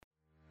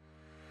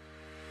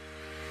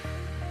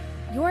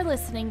You're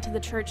listening to the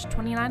Church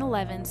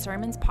 2911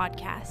 Sermons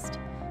Podcast.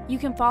 You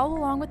can follow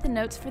along with the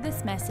notes for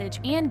this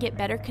message and get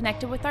better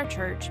connected with our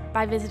church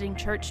by visiting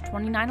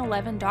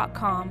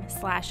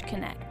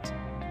church2911.com/connect.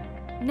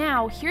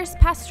 Now, here's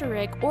Pastor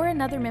Rick or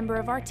another member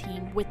of our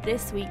team with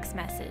this week's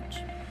message.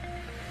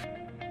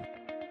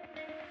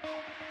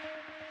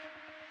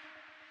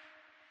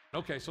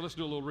 Okay, so let's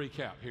do a little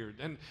recap here.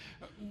 And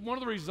one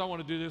of the reasons I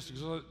want to do this is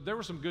because there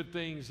were some good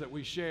things that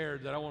we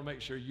shared that I want to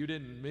make sure you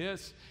didn't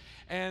miss.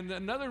 And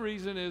another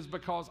reason is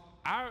because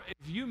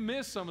if you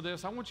missed some of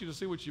this, I want you to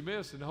see what you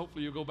missed, and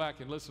hopefully you'll go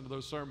back and listen to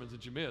those sermons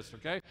that you missed,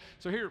 okay?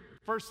 So here,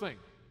 first thing,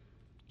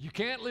 you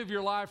can't live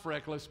your life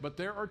reckless, but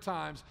there are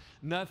times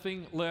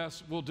nothing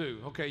less will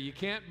do, okay? You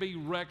can't be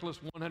reckless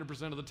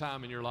 100% of the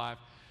time in your life,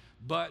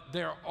 but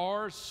there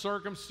are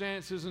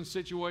circumstances and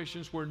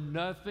situations where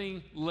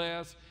nothing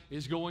less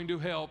is going to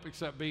help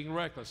except being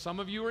reckless. Some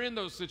of you are in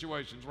those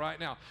situations right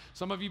now.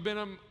 Some of you have been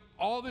in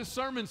all this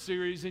sermon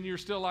series and you're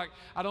still like,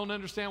 I don't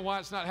understand why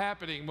it's not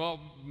happening. Well,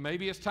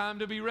 maybe it's time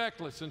to be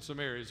reckless in some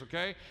areas,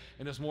 okay?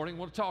 And this morning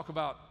we'll talk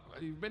about,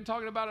 you've been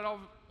talking about it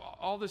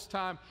all this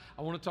time.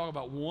 I want to talk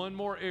about one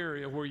more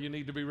area where you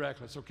need to be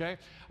reckless, okay?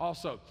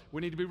 Also,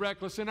 we need to be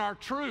reckless in our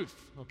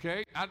truth,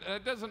 okay?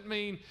 That doesn't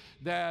mean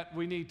that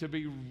we need to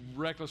be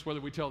reckless whether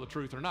we tell the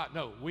truth or not.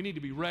 No, we need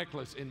to be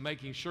reckless in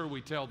making sure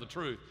we tell the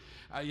truth.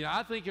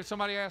 I think if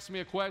somebody asks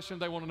me a question,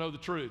 they want to know the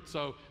truth.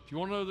 So if you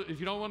don't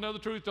want to know the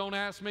truth, don't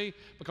ask me,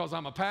 because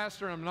I'm a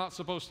pastor and I'm not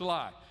supposed to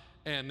lie.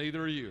 And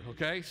neither are you,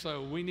 okay?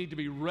 So we need to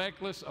be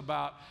reckless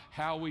about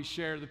how we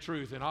share the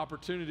truth and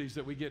opportunities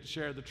that we get to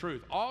share the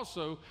truth.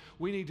 Also,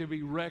 we need to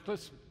be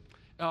reckless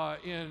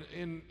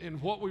in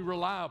what we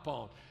rely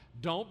upon.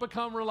 Don't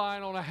become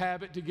reliant on a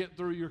habit to get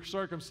through your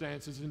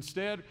circumstances.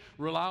 Instead,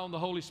 rely on the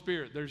Holy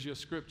Spirit. There's your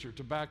scripture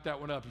to back that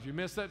one up. If you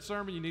missed that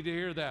sermon, you need to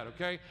hear that,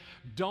 okay?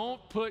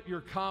 Don't put your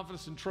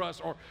confidence and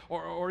trust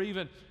or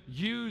even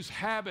use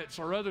habits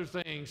or other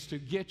things to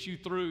get you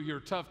through your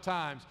tough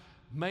times.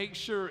 Make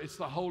sure it's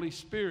the Holy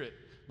Spirit.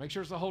 Make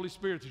sure it's the Holy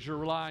Spirit that you're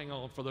relying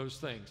on for those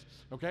things,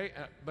 okay?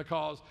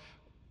 Because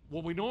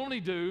what we normally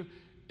do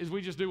is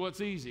we just do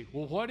what's easy.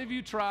 Well, what have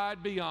you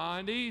tried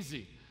beyond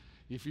easy?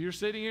 If you're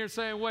sitting here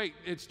saying, wait,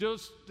 it's still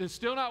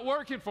not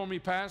working for me,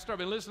 Pastor. I've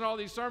been listening to all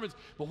these sermons,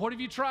 but what have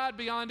you tried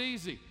beyond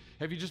easy?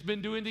 Have you just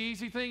been doing the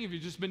easy thing? Have you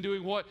just been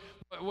doing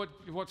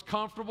what's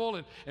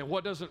comfortable and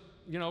what doesn't,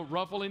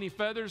 ruffle any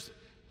feathers?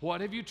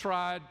 What have you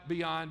tried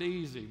beyond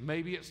easy?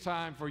 Maybe it's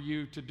time for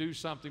you to do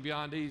something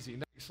beyond easy.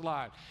 Next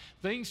slide.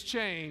 Things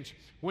change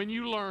when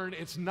you learn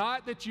it's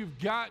not that you've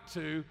got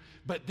to,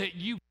 but that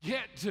you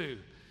get to.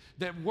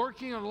 That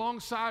working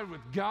alongside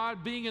with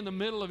God, being in the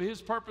middle of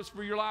His purpose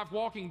for your life,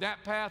 walking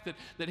that path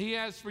that He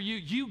has for you,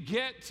 you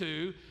get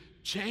to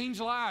change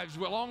lives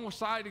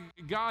alongside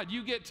God.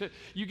 You get to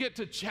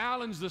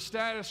challenge the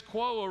status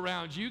quo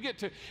around you. You get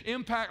to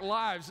impact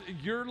lives,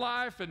 your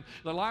life and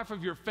the life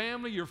of your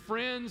family, your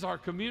friends, our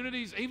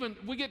communities. Even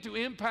we get to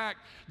impact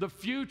the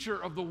future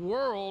of the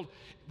world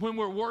when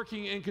we're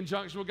working in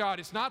conjunction with God.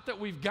 It's not that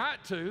we've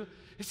got to,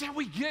 it's that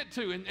we get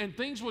to, and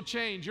things will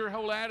change. Your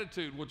whole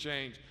attitude will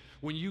change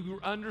when you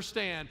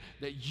understand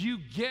that you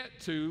get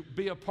to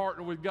be a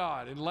partner with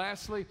God. And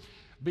lastly,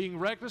 being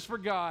reckless for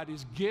God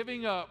is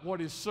giving up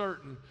what is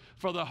certain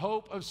for the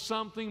hope of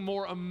something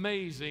more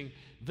amazing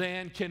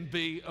than can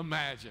be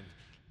imagined.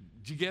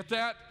 Did you get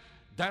that?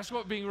 That's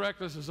what being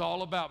reckless is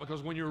all about,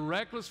 because when you're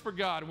reckless for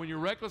God, and when you're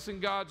reckless in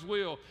God's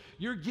will,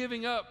 you're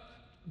giving up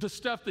the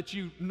stuff that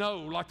you know,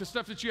 like the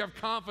stuff that you have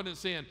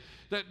confidence in,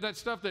 that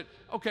stuff that,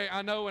 okay,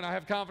 I know and I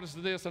have confidence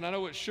in this and I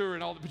know it's sure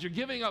and all that, but you're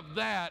giving up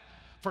that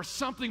for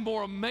something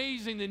more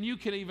amazing than you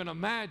can even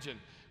imagine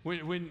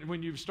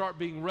when you start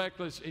being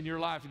reckless in your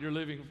life and you're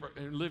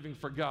living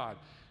for God.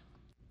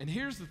 And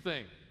here's the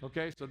thing,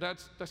 okay? So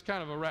that's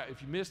kind of a wrap.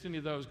 If you missed any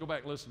of those, go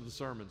back and listen to the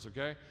sermons,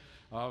 okay?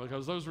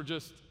 Because those were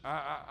just,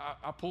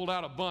 I pulled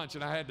out a bunch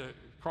and I had to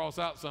cross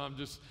out some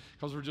just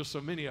because there were just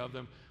so many of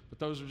them. But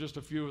those are just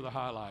a few of the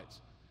highlights.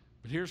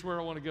 But here's where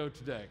I want to go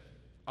today.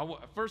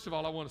 First of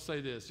all, I want to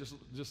say this,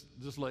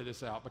 just lay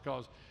this out,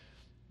 because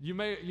you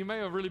may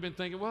have really been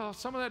thinking, well,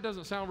 some of that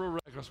doesn't sound real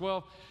reckless.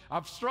 Well,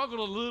 I've struggled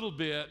a little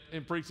bit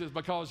in preaching this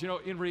because,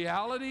 in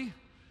reality,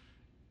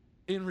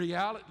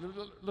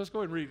 let's go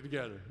ahead and read it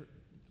together.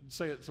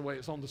 Say it the way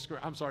it's on the screen.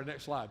 I'm sorry,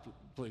 next slide,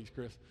 please,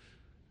 Chris.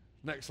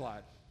 Next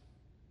slide.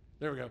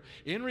 There we go.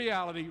 In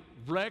reality,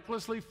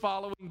 recklessly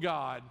following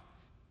God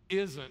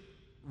isn't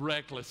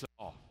reckless at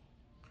all.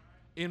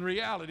 In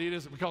reality, it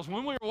isn't, because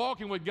when we're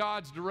walking with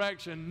God's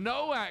direction,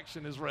 no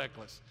action is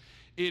reckless.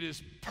 It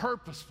is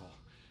purposeful.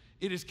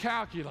 It is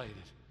calculated.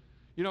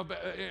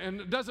 And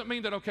it doesn't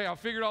mean that, okay, I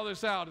figured all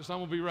this out and so I'm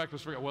going to be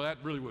reckless for God. Well, that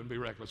really wouldn't be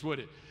reckless, would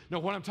it? No,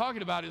 what I'm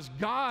talking about is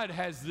God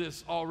has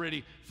this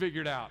already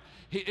figured out.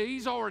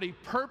 He's already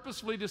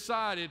purposefully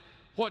decided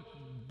what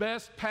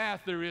best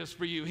path there is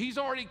for you. He's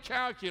already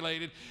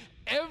calculated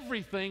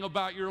everything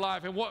about your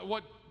life and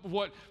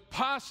what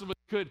possibly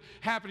could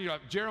happen to you.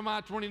 Like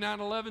Jeremiah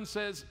 29:11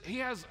 says he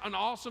has an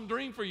awesome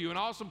dream for you, an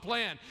awesome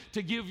plan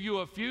to give you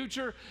a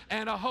future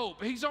and a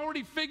hope. He's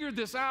already figured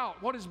this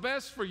out, what is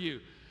best for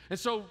you. And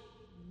so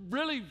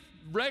really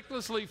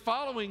recklessly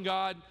following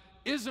God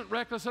isn't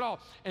reckless at all.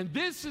 And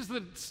this is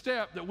the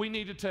step that we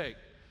need to take.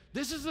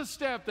 This is the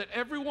step that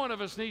every one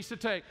of us needs to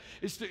take,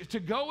 is to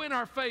go in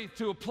our faith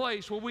to a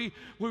place where we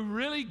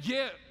really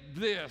get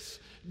this,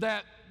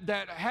 that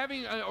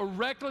having a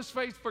reckless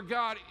faith for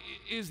God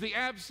is the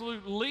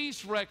absolute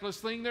least reckless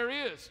thing there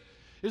is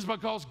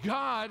because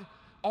God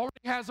already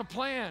has a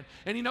plan,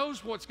 and He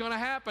knows what's going to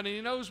happen, and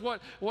He knows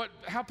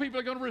how people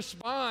are going to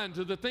respond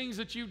to the things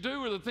that you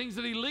do or the things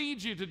that He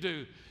leads you to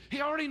do.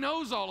 He already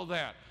knows all of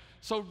that.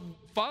 So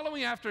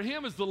following after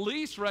Him is the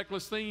least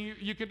reckless thing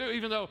you can do,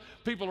 even though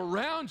people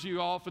around you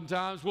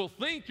oftentimes will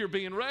think you're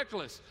being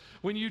reckless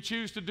when you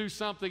choose to do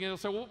something, and they'll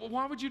say, well,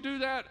 why would you do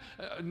that?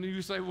 And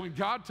you say, well,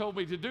 God told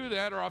me to do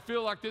that, or I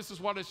feel like this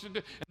is what I should do.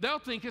 And they'll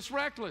think it's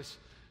reckless.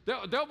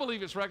 They'll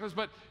believe it's reckless,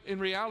 but in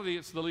reality,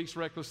 it's the least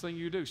reckless thing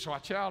you do. So I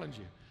challenge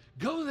you,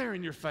 go there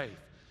in your faith.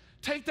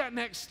 Take that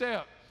next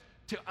step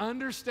to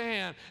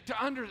understand,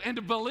 and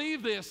to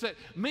believe this, that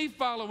me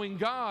following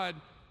God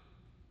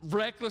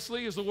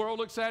recklessly, as the world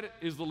looks at it,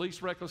 is the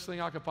least reckless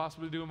thing I could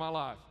possibly do in my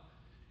life.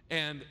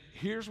 And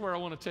here's where I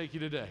want to take you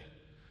today.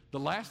 The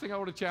last thing I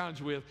want to challenge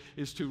you with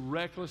is to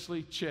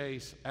recklessly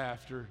chase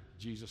after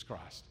Jesus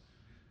Christ.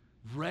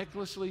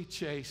 Recklessly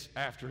chase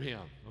after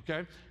Him,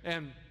 okay?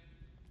 And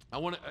I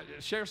want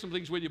to share some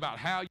things with you about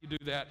how you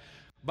do that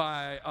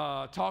by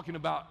talking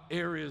about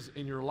areas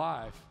in your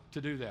life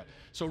to do that.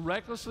 So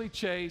recklessly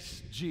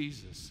chase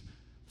Jesus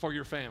for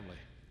your family,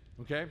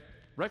 okay?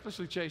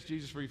 Recklessly chase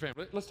Jesus for your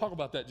family. Let's talk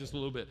about that just a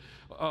little bit.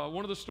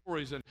 One of the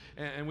stories,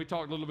 and we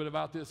talked a little bit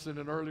about this in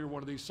an earlier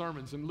one of these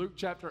sermons. In Luke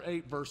chapter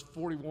 8, verse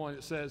 41,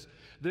 it says,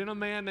 "Then a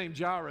man named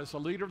Jairus, a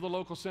leader of the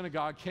local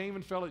synagogue, came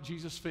and fell at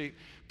Jesus' feet,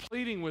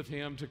 pleading with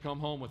him to come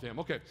home with him."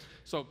 Okay,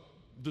 so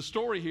the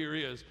story here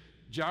is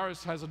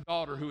Jairus has a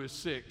daughter who is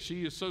sick.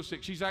 She is so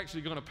sick, she's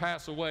actually going to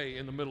pass away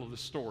in the middle of the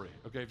story.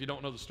 Okay, if you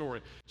don't know the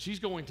story, she's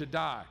going to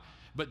die.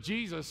 But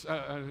Jesus,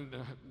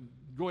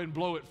 go ahead and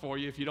blow it for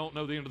you if you don't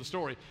know the end of the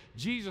story.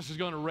 Jesus is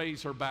going to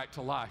raise her back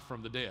to life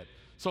from the dead.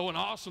 So an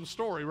awesome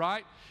story,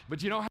 right?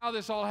 But you know how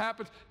this all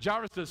happens?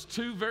 Jairus does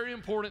two very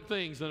important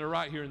things that are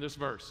right here in this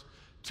verse.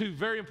 Two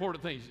very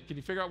important things. Can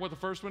you figure out what the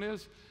first one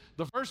is?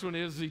 The first one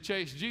is he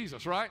chased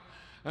Jesus, right?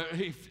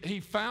 He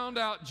found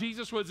out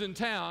Jesus was in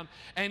town,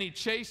 and he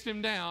chased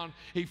him down.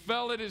 He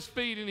fell at his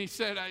feet, and he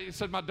said,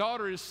 my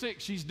daughter is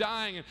sick. She's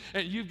dying,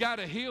 and you've got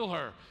to heal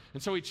her.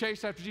 And so he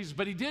chased after Jesus.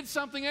 But he did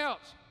something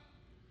else.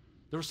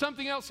 There was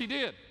something else he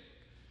did.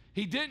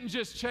 He didn't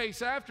just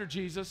chase after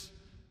Jesus,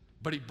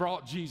 but he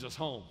brought Jesus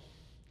home.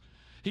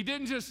 He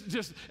didn't just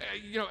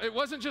it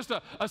wasn't just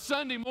a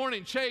Sunday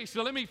morning chase.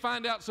 So let me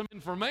find out some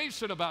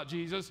information about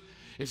Jesus.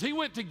 He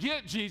went to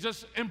get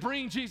Jesus and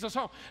bring Jesus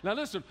home. Now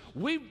listen,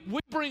 we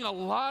bring a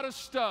lot of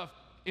stuff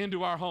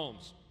into our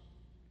homes,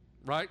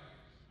 right?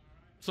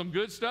 Some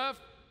good stuff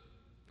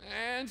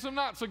and some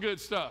not so good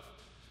stuff.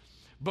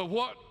 But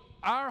what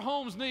our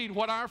homes need,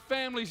 what our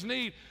families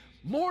need,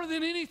 more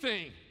than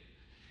anything,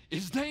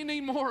 is they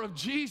need more of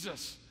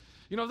Jesus.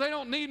 They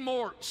don't need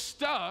more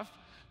stuff.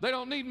 They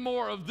don't need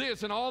more of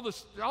this and all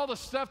the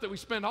stuff that we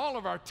spend all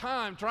of our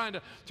time trying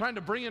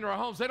to bring into our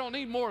homes. They don't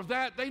need more of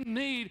that. They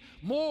need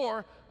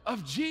more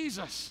of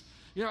Jesus.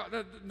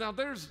 Now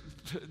there's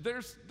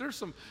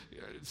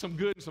some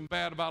good and some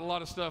bad about a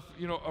lot of stuff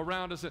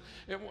around us.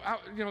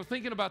 And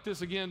thinking about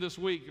this again this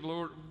week,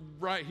 Lord,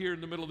 right here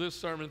in the middle of this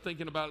sermon,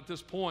 thinking about it at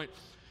this point.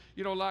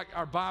 Like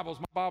our Bibles,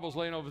 my Bible's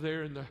laying over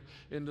there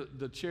in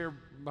the chair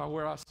by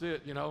where I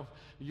sit, You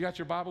got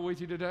your Bible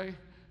with you today?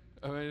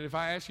 I mean, if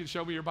I ask you to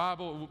show me your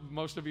Bible,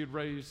 most of you would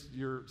raise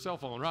your cell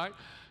phone, right?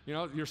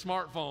 Your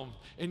smartphone.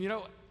 And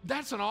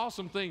that's an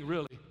awesome thing,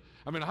 really.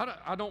 I mean,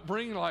 I don't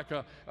bring like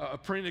a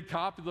printed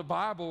copy of the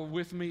Bible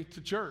with me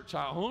to church.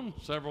 I own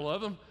several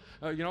of them.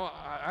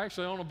 I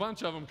actually own a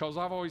bunch of them because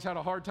I've always had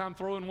a hard time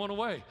throwing one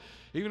away,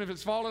 even if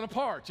it's falling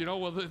apart.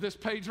 This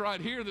page right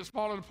here that's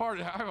falling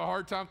apart, I have a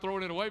hard time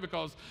throwing it away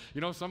because,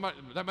 somebody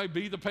that may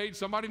be the page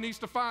somebody needs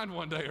to find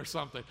one day or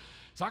something.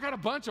 So I got a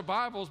bunch of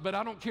Bibles, but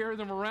I don't carry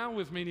them around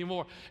with me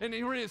anymore. And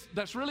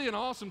that's really an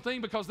awesome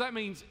thing because that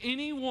means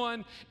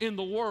anyone in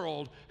the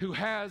world who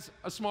has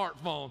a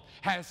smartphone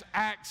has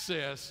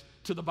access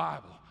to the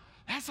Bible.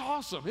 That's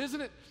awesome, isn't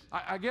it?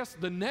 I guess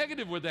the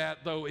negative with that,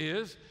 though,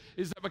 is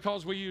that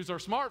because we use our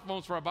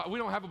smartphones for our Bible, we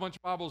don't have a bunch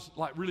of Bibles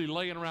like really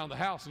laying around the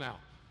house now.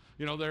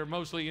 They're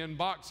mostly in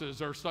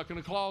boxes or stuck in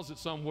a closet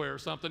somewhere or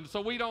something,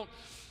 so we don't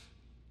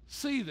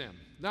see them.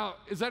 Now,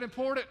 is that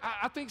important?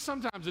 I think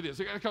sometimes it is,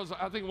 because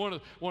I think one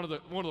of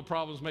the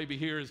problems maybe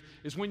here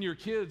is when your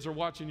kids are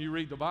watching you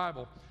read the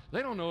Bible,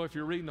 they don't know if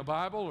you're reading the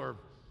Bible or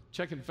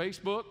checking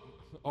Facebook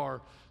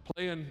or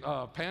playing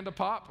Panda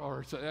Pop,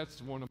 or so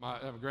that's one of my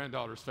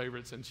granddaughter's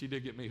favorites, and she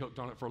did get me hooked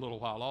on it for a little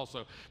while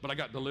also, but I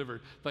got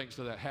delivered thanks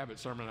to that habit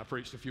sermon I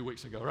preached a few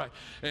weeks ago, right?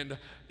 And,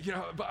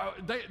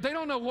 they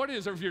don't know what it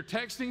is, or if you're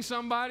texting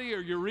somebody or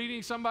you're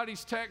reading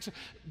somebody's text,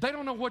 they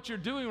don't know what you're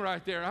doing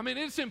right there. I mean,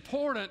 it's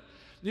important,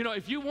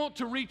 if you want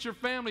to reach your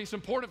family, it's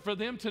important for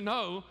them to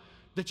know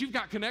that you've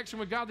got connection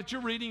with God, that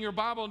you're reading your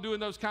Bible and doing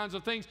those kinds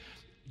of things.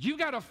 You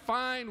got to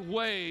find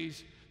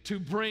ways to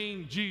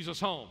bring Jesus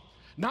home.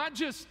 Not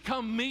just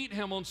come meet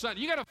him on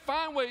Sunday. You got to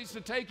find ways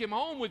to take him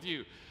home with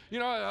you.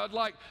 I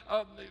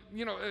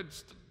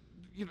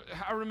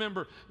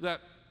remember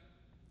that,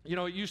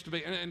 it used to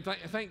be, and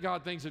thank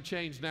God things have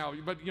changed now,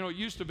 but, it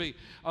used to be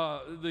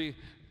the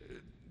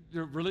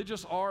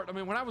religious art. I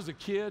mean, when I was a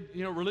kid,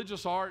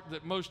 religious art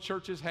that most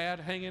churches had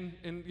hanging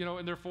in,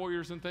 in their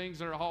foyers and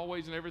things, in their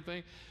hallways and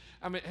everything.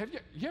 I mean, have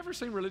you ever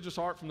seen religious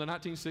art from the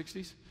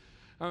 1960s?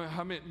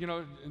 I mean,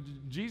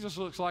 Jesus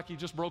looks like he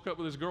just broke up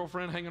with his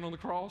girlfriend hanging on the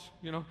cross,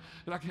 you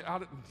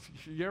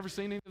ever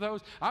seen any of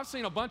those? I've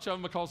seen a bunch of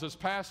them because as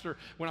pastor,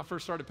 when I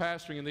first started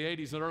pastoring in the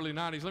 80s and early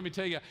 90s, let me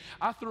tell you,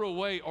 I threw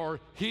away or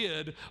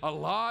hid a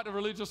lot of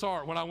religious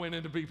art when I went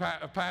in to be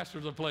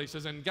pastors of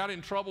places, and got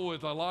in trouble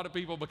with a lot of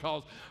people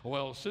because,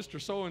 well, Sister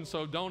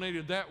so-and-so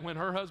donated that when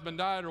her husband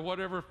died or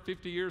whatever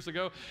 50 years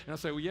ago. And I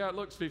say, well, yeah, it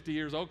looks 50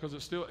 years old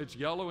because it's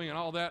yellowing and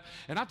all that.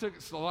 And I took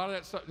a lot of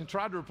that stuff and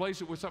tried to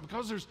replace it with something,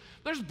 because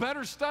there's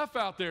better stuff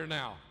out there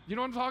now. You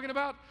know what I'm talking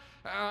about?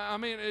 I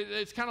mean,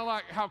 it's kind of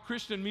like how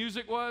Christian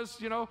music was,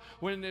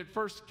 when it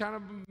first kind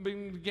of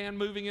began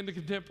moving into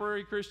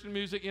contemporary Christian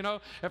music,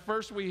 At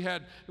first we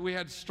had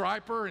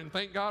Stryper, and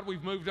thank God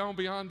we've moved on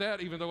beyond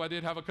that, even though I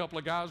did have a couple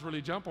of guys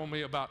really jump on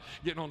me about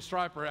getting on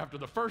Stryper after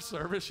the first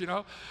service,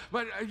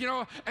 But,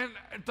 and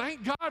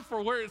thank God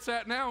for where it's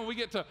at now, and we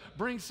get to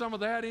bring some of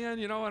that in,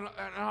 and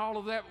all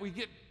of that we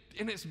get.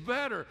 And it's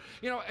better,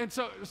 and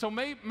so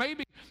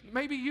maybe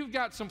you've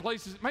got some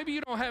places, maybe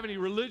you don't have any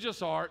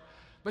religious art,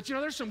 but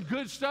there's some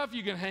good stuff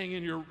you can hang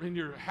in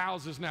your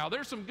houses now.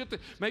 There's some good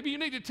things. Maybe you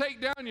need to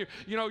take down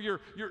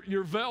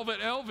your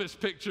Velvet Elvis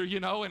picture,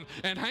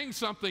 and hang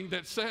something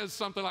that says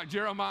something like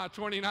Jeremiah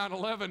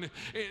 29:11,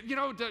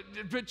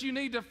 but you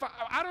need to,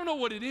 I don't know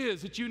what it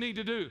is that you need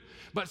to do,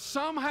 but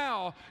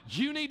somehow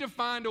you need to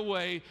find a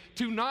way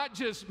to not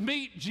just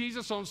meet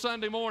Jesus on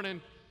Sunday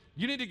morning.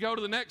 You need to go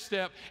to the next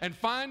step and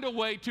find a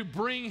way to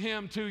bring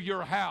him to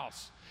your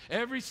house.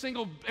 Every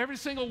single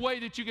way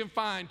that you can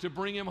find to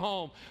bring him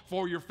home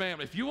for your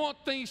family. If you want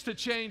things to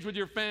change with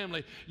your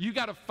family, you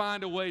got to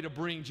find a way to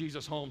bring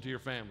Jesus home to your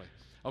family.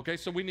 Okay,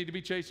 so we need to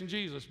be chasing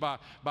Jesus by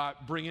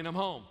bringing him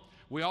home.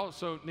 We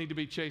also need to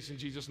be chasing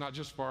Jesus not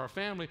just for our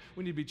family,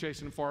 we need to be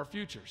chasing him for our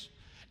futures.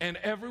 And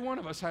every one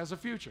of us has a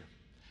future.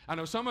 I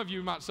know some of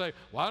you might say,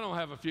 well, I don't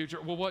have a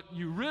future. Well, what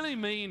you really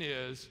mean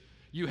is,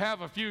 you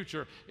have a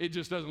future, it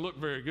just doesn't look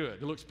very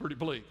good. It looks pretty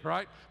bleak,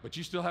 right? But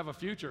you still have a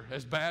future.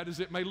 As bad as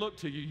it may look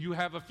to you, you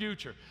have a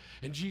future.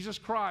 And Jesus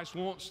Christ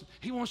wants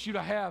you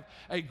to have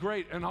a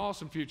great and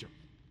awesome future.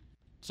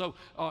 So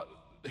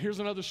here's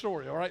another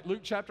story, all right? Luke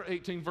chapter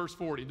 18, verse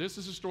 40. This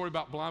is a story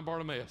about blind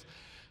Bartimaeus.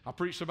 I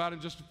preached about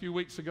it just a few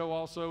weeks ago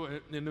also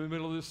in the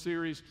middle of this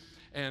series.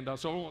 And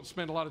so I won't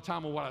spend a lot of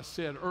time on what I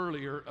said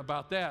earlier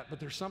about that. But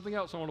there's something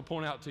else I want to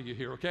point out to you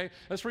here, okay?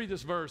 Let's read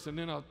this verse, and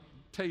then I'll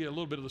tell you a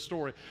little bit of the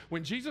story.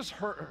 When Jesus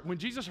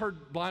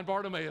heard blind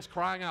Bartimaeus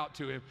crying out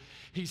to him,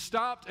 he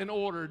stopped and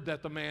ordered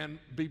that the man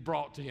be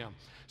brought to him.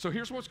 So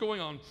here's what's going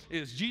on,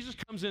 is Jesus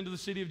comes into the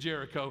city of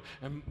Jericho,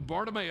 and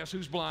Bartimaeus,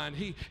 who's blind,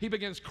 he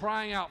begins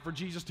crying out for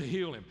Jesus to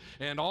heal him.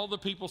 And all the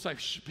people say,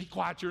 shh, be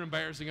quiet, you're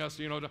embarrassing us,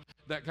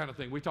 that kind of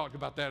thing. We talked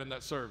about that in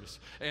that service.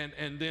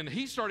 And then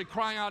he started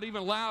crying out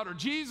even louder,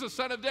 Jesus,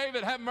 Son of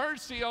David, have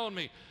mercy on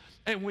me.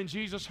 And when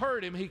Jesus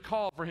heard him, he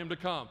called for him to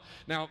come.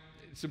 Now,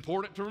 it's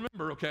important to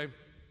remember, okay,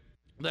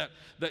 that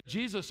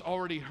Jesus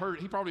already heard,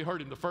 he probably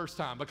heard him the first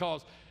time,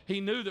 because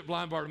he knew that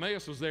blind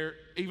Bartimaeus was there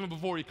even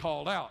before he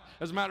called out.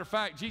 As a matter of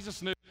fact,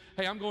 Jesus knew,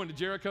 hey, I'm going to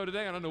Jericho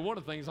today, and I know one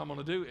of the things I'm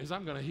going to do is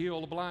I'm going to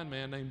heal a blind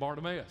man named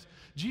Bartimaeus.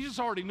 Jesus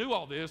already knew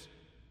all this,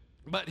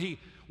 but he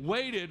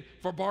waited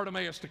for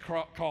Bartimaeus to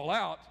call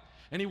out,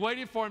 and he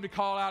waited for him to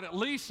call out at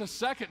least a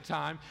second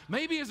time,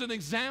 maybe as an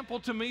example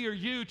to me or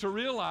you to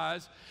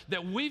realize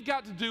that we've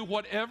got to do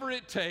whatever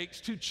it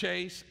takes to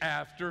chase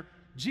after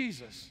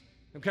Jesus.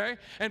 Okay?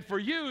 And for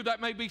you,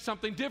 that may be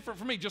something different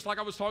from me, just like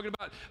I was talking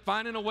about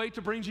finding a way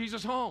to bring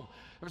Jesus home.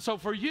 So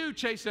for you,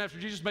 chasing after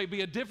Jesus may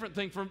be a different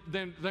thing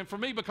than for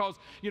me, because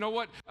you know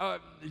what?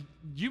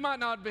 You might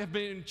not have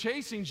been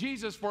chasing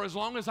Jesus for as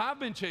long as I've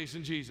been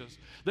chasing Jesus.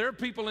 There are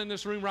people in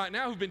this room right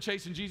now who've been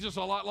chasing Jesus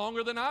a lot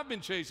longer than I've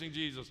been chasing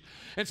Jesus.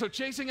 And so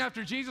chasing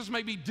after Jesus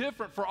may be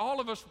different for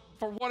all of us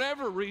for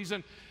whatever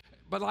reason.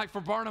 But like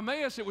for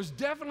Bartimaeus, it was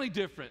definitely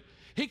different.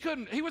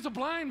 He was a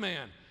blind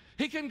man.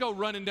 He couldn't go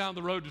running down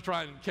the road to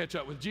try and catch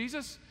up with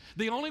Jesus.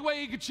 The only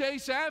way he could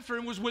chase after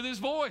him was with his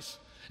voice.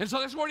 And so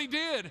that's what he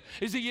did,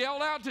 is he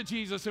yelled out to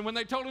Jesus. And when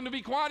they told him to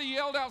be quiet, he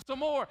yelled out some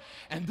more.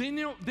 And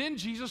then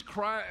Jesus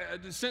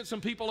sent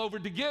some people over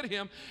to get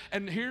him.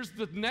 And here's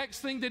the next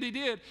thing that he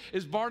did,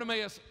 is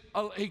Bartimaeus,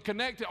 he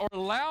connected or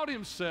allowed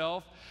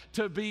himself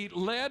to be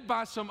led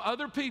by some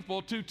other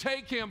people to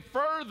take him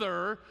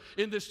further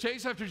in this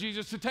chase after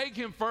Jesus, to take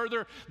him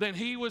further than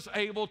he was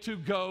able to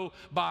go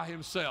by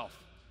himself.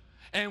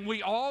 And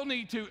we all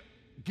need to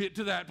get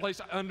to that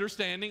place,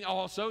 understanding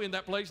also, in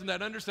that place and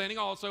that understanding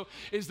also,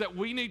 is that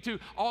we need to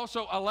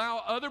also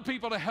allow other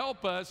people to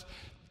help us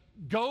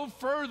go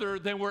further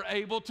than we're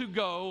able to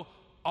go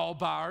all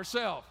by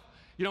ourselves.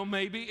 You know,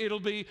 maybe it'll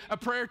be a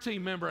prayer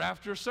team member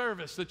after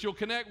service that you'll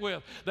connect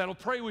with, that'll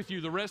pray with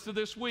you the rest of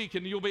this week,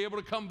 and you'll be able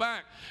to come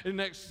back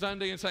next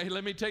Sunday and say, hey,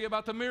 let me tell you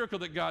about the miracle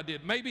that God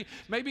did. Maybe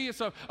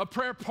it's a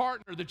prayer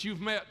partner that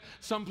you've met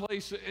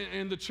someplace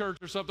in the church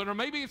or something, or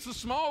maybe it's a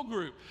small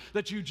group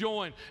that you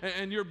join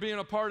and you're being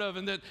a part of,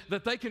 and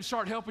that they can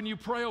start helping you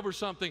pray over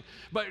something.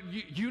 But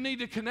you need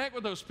to connect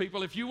with those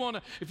people. If you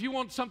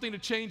want something to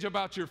change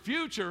about your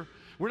future,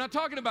 we're not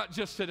talking about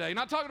just today,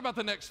 not talking about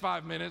the next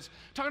 5 minutes,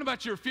 talking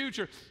about your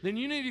future, then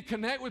you need to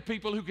connect with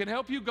people who can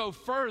help you go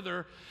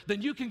further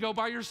than you can go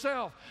by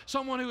yourself.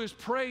 Someone who has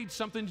prayed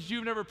something that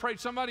you've never prayed,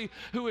 somebody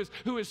who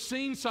has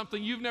seen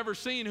something you've never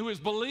seen, who has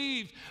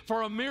believed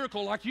for a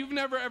miracle like you've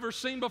never ever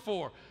seen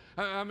before.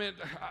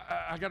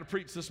 I got to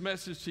preach this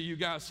message to you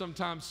guys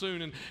sometime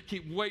soon, and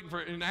keep waiting for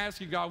it and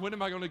asking God, when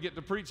am I going to get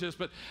to preach this?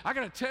 But I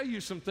got to tell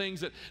you some things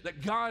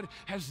that God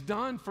has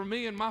done for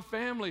me and my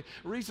family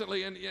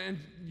recently. And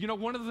you know,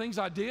 one of the things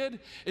I did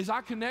is I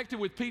connected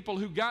with people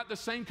who got the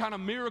same kind of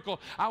miracle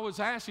I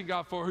was asking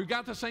God for, who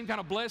got the same kind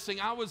of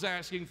blessing I was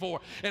asking for.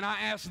 And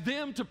I asked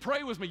them to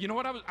pray with me. You know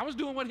what? I was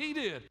doing what he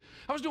did.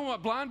 I was doing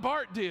what Blind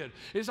Bart did,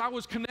 is I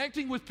was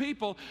connecting with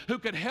people who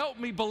could help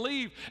me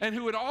believe and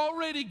who had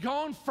already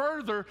gone further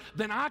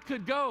than I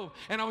could go.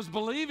 And I was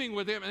believing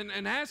with them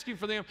and asking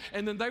for them,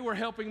 and then they were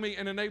helping me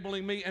and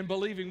enabling me and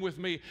believing with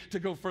me to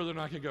go further than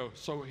I could go.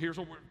 So here's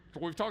what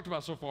we've talked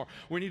about so far.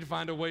 We need to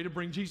find a way to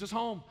bring Jesus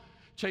home.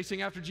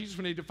 Chasing after Jesus,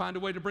 we need to find a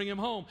way to bring him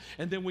home.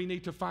 And then we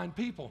need to find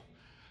people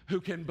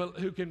who can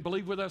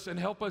believe with us and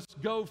help us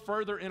go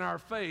further in our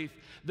faith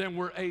than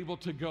we're able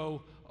to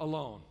go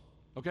alone.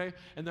 Okay?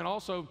 And then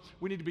also,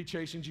 we need to be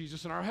chasing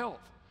Jesus in our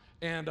health.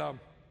 And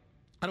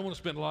I don't want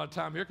to spend a lot of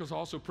time here because I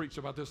also preached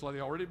about this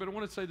lady already, but I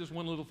want to say this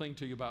one little thing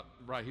to you about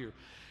right here.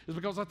 Is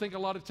because I think a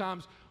lot of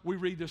times we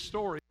read this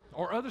story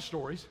or other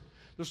stories.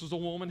 This was a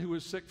woman who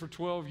was sick for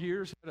 12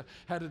 years,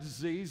 had a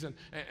disease,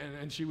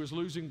 and she was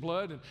losing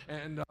blood.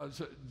 And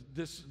so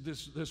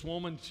this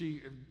woman,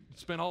 she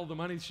spent all the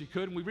money she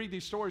could. And we read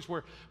these stories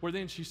where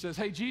then she says,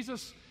 hey,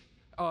 Jesus,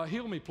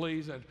 heal me,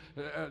 please. And,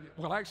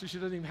 well, actually, she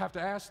doesn't even have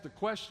to ask the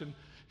question.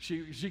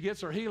 She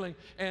gets her healing,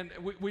 and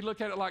we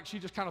look at it like she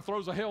just kind of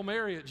throws a Hail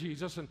Mary at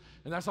Jesus, and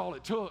that's all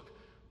it took.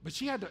 But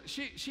she had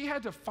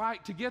to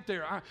fight to get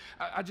there.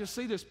 I just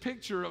see this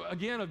picture,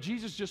 again, of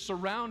Jesus just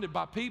surrounded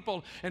by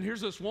people, and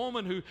here's this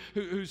woman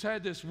who's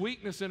had this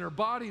weakness in her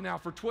body now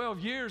for 12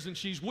 years, and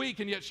she's weak,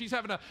 and yet she's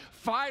having to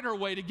fight her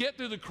way to get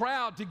through the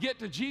crowd to get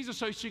to Jesus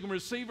so she can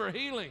receive her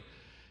healing.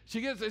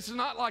 It's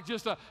not like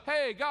just a,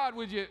 hey, God,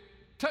 would you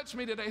touch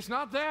me today? It's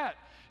not that.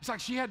 It's like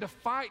she had to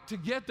fight to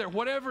get there,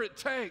 whatever it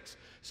takes.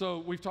 So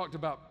we've talked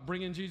about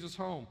bringing Jesus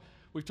home.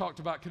 We've talked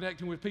about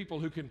connecting with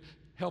people who can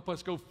help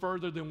us go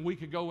further than we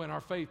could go in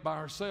our faith by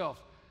ourselves.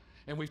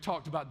 And we've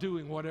talked about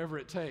doing whatever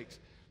it takes.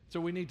 So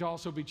we need to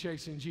also be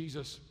chasing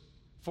Jesus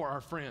for our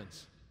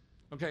friends.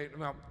 Okay,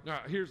 now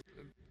here's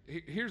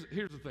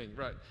the thing,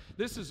 right?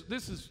 This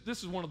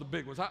is one of the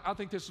big ones. I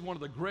think this is one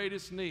of the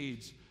greatest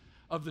needs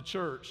of the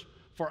church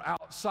for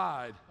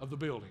outside of the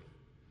building.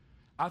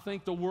 I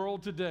think the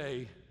world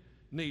today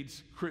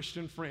needs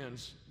Christian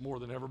friends more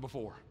than ever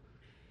before.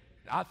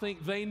 I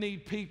think they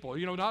need people.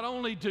 You know, not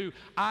only do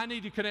I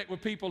need to connect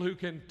with people who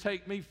can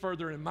take me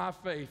further in my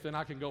faith than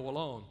I can go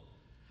alone,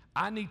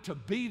 I need to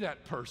be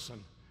that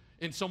person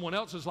in someone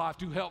else's life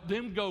to help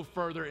them go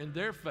further in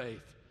their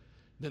faith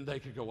than they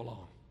could go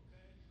alone.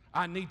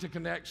 I need to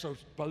connect so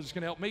others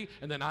can help me,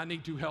 and then I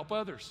need to help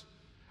others.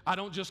 I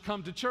don't just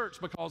come to church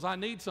because I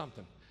need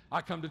something.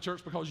 I come to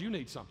church because you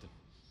need something.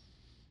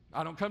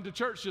 I don't come to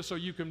church just so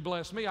you can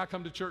bless me. I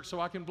come to church so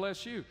I can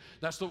bless you.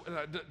 That's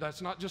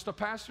not just a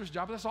pastor's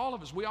job. That's all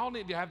of us. We all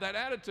need to have that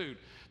attitude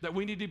that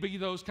we need to be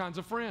those kinds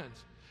of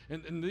friends.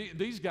 And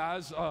these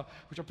guys,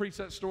 which I preached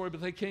that story,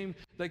 but they came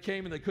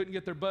and they couldn't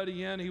get their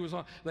buddy in.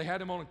 They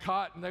had him on a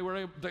cot, and they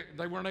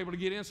weren't able to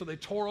get in, so they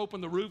tore open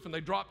the roof and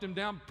they dropped him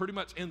down pretty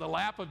much in the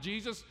lap of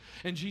Jesus,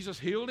 and Jesus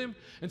healed him.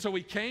 And so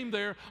he came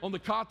there on the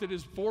cot that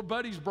his 4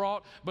 buddies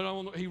brought,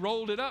 but he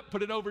rolled it up,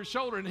 put it over his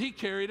shoulder, and he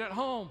carried it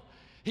home.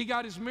 He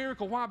got his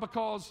miracle. Why?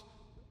 Because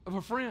of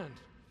a friend,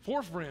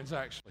 4 friends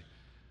actually,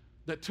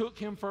 that took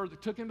him further,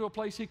 took him to a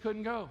place he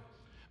couldn't go.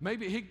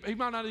 Maybe he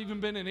might not even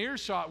been in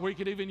earshot where he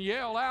could even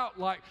yell out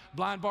like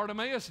blind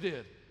Bartimaeus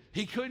did.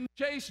 He couldn't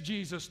chase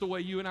Jesus the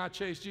way you and I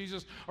chase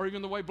Jesus, or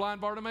even the way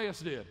blind Bartimaeus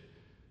did.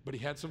 But he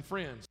had some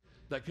friends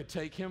that could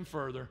take him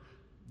further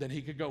than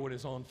he could go with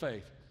his own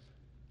faith.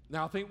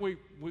 Now, I think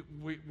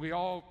we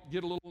all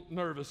get a little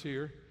nervous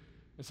here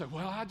and say,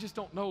 well, I just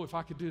don't know if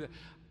I could do that.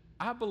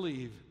 I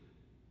believe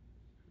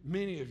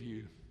many of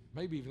you,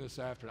 maybe even this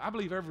afternoon, I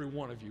believe every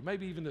one of you,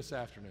 maybe even this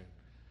afternoon.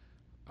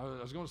 I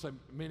was going to say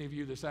many of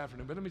you this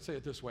afternoon, but let me say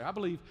it this way. I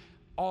believe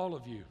all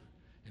of you,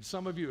 and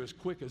some of you as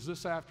quick as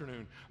this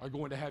afternoon, are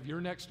going to have your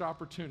next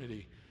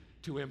opportunity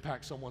to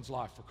impact someone's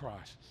life for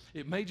Christ.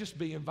 It may just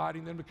be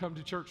inviting them to come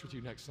to church with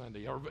you next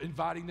Sunday, or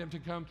inviting them to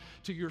come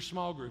to your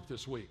small group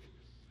this week.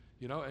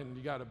 You know, and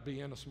you got to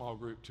be in a small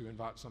group to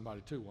invite somebody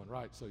to one,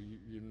 right? So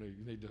you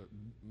need to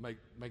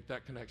make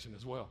that connection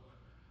as well.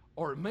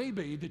 Or it may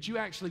be that you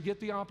actually get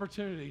the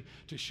opportunity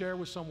to share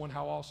with someone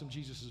how awesome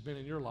Jesus has been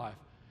in your life,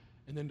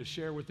 and then to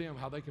share with them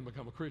how they can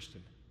become a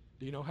Christian.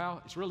 Do you know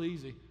how? It's really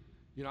easy.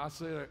 You know, I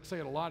say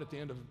it a lot at the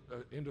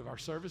end of our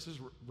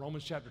services.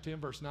 Romans chapter 10,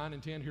 verse 9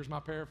 and 10. Here's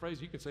my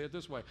paraphrase. You can say it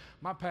this way.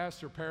 My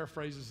pastor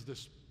paraphrases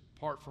this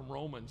part from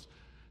Romans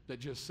that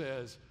just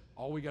says,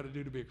 all we got to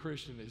do to be a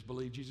Christian is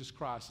believe Jesus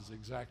Christ is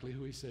exactly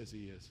who he says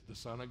he is, the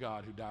Son of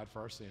God who died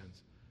for our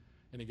sins.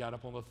 And he got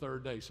up on the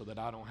third day so that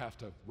I don't have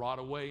to rot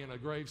away in a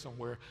grave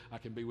somewhere. I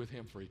can be with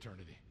him for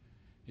eternity.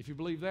 If you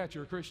believe that,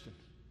 you're a Christian.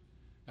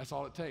 That's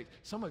all it takes.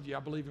 Some of you,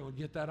 I believe, will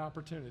get that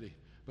opportunity.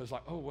 But it's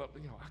like, oh, well,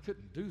 you know, I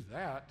couldn't do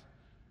that.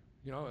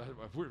 You know,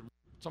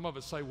 some of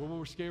us say, well,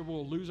 we're scared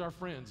we'll lose our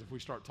friends if we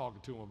start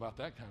talking to them about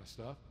that kind of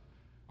stuff.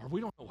 Or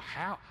we don't know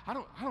how. I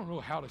don't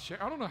know how to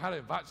share. I don't know how to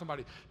invite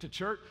somebody to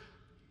church.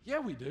 Yeah,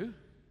 we do.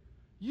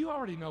 You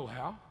already know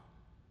how.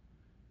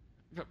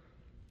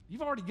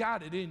 You've already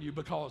got it in you,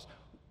 because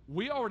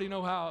we already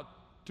know how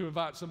to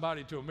invite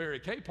somebody to a Mary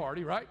Kay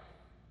party, right?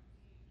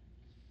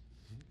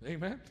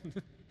 Amen?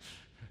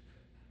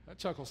 That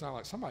chuckle sounds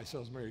like somebody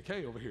sells Mary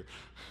Kay over here.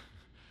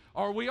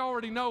 Or we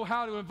already know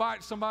how to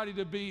invite somebody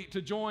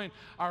to join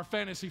our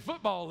fantasy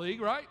football league,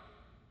 right?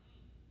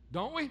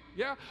 Don't we?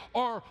 Yeah.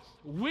 Or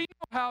we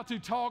know how to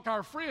talk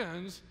our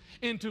friends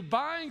into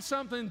buying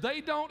something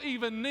they don't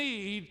even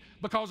need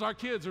because our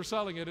kids are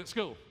selling it at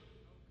school.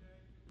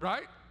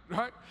 Right?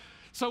 Right?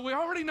 So we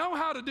already know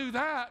how to do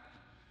that.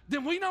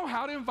 Then we know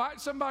how to invite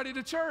somebody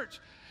to church.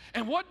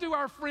 And what do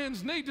our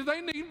friends need? Do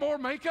they need more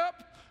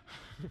makeup?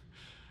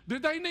 Do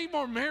they need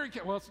more Mary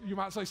Kay? Well, you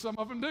might say some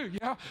of them do,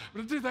 yeah.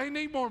 But do they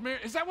need more Mary?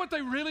 Is that what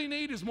they really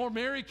need, is more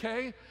Mary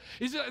Kay?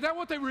 Is that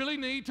what they really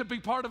need to be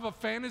part of a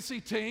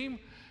fantasy team?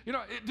 You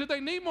know, do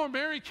they need more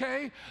Mary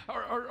Kay,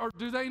 or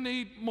do they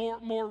need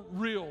more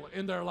real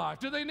in their life?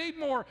 Do they need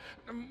more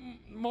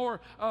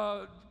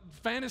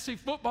fantasy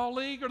football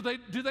league, or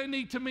do they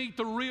need to meet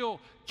the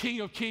real King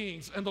of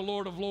Kings and the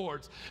Lord of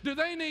Lords? Do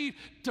they need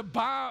to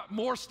buy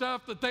more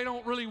stuff that they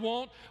don't really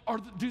want, or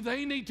do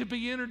they need to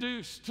be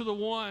introduced to the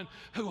one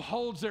who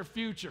holds their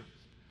future?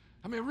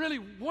 I mean, really,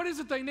 what is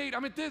it they need? I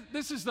mean,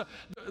 this is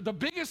the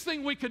biggest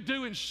thing we could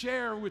do and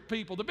share with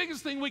people. The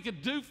biggest thing we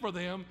could do for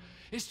them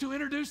is to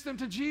introduce them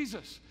to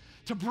Jesus,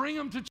 to bring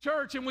them to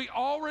church, and we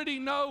already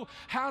know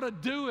how to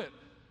do it.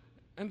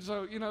 And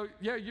so, you know,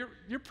 yeah,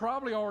 you're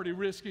probably already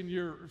risking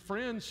your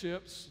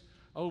friendships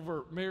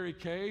over Mary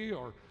Kay,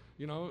 or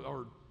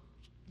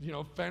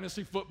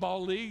fantasy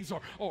football leagues,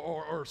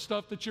 or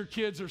stuff that your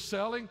kids are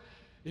selling.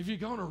 If you're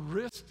going to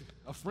risk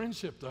a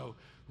friendship, though,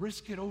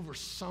 risk it over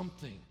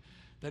something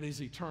that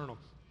is eternal.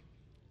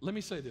 Let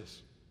me say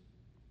this.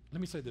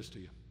 Let me say this to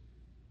you.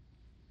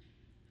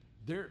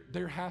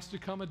 There has to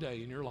come a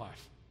day in your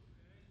life,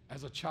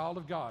 as a child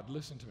of God,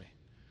 listen to me.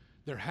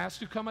 There has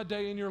to come a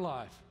day in your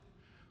life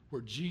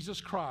where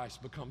Jesus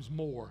Christ becomes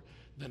more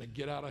than a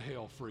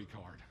get-out-of-hell free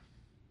card.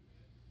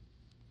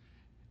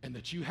 And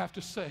that you have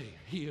to say,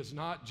 he is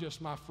not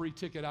just my free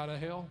ticket out of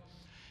hell.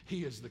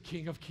 He is the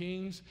King of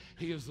Kings.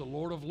 He is the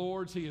Lord of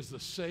Lords. He is the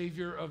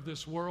Savior of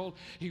this world.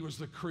 He was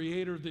the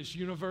creator of this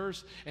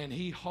universe, and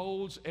he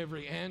holds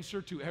every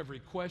answer to every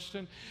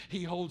question.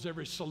 He holds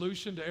every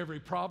solution to every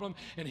problem,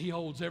 and he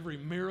holds every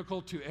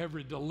miracle to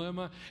every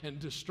dilemma and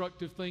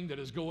destructive thing that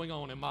is going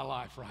on in my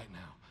life right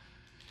now.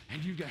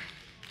 And you got,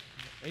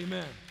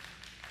 amen.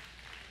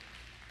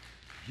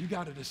 You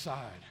got to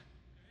decide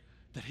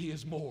that he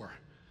is more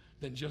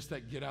than just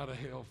that get out of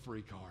hell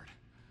free card.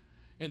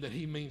 And that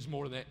he means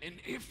more than that. And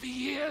if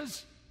he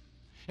is,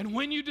 and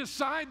when you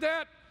decide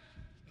that,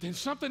 then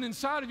something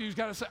inside of you's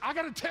got to say, I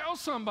got to tell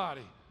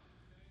somebody.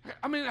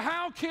 I mean,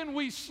 how can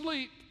we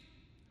sleep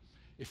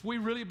if we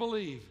really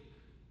believe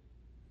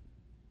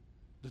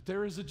that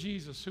there is a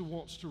Jesus who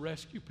wants to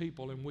rescue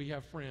people and we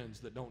have friends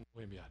that don't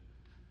know him yet?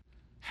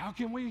 How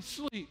can we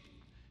sleep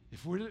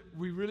if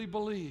we really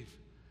believe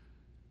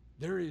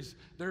there is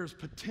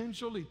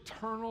potential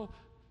eternal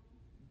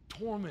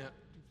torment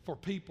for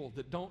people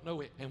that don't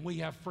know it, and we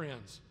have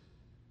friends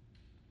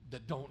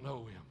that don't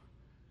know him?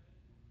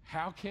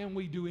 How can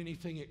we do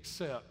anything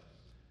except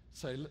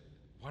say,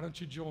 why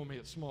don't you join me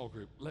at small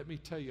group? Let me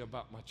tell you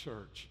about my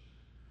church.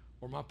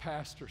 Or my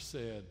pastor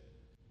said,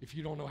 if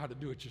you don't know how to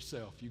do it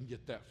yourself, you can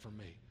get that from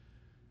me.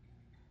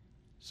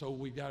 So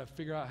we've got to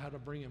figure out how to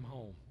bring him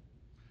home.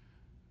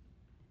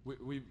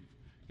 We've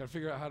got to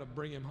figure out how to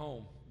bring him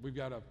home. We've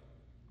got to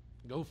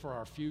go for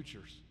our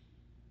futures.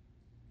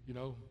 you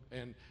know,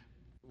 and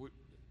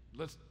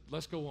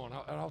let's go on.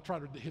 I'll try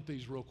to hit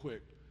these real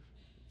quick.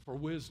 For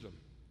wisdom.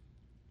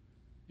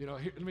 You know,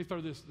 here, let me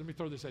throw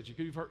this at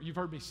you. You've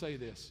heard me say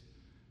this,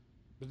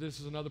 but this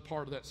is another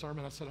part of that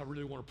sermon. I said I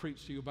really want to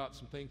preach to you about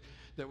some things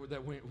that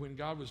when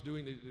God was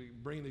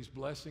bringing these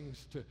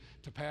blessings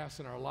to pass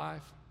in our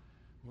life,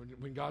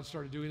 when God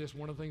started doing this,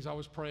 one of the things I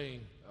was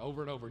praying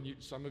over and over, and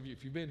some of you,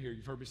 if you've been here,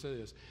 you've heard me say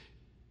this,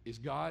 is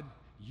God,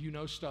 you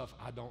know stuff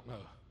I don't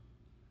know.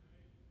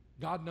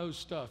 God knows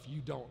stuff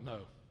you don't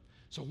know.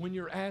 So when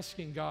you're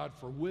asking God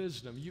for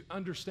wisdom, you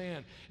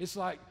understand, it's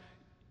like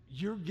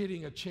you're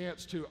getting a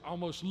chance to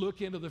almost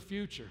look into the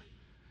future.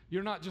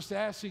 You're not just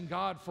asking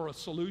God for a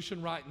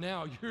solution right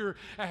now. You're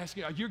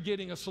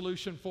getting a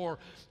solution for,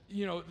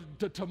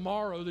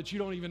 tomorrow that you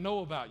don't even know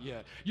about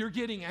yet. You're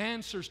getting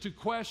answers to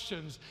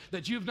questions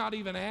that you've not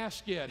even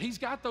asked yet. He's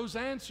got those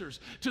answers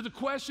to the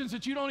questions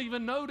that you don't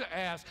even know to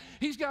ask.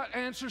 He's got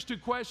answers to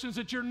questions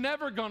that you're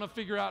never going to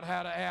figure out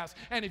how to ask.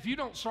 And if you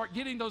don't start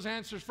getting those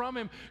answers from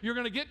Him, you're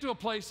going to get to a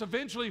place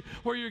eventually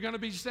where you're going to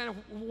be saying,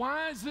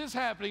 why is this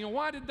happening? And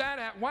why did that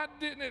happen? Why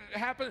didn't it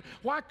happen?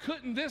 Why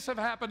couldn't this have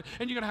happened?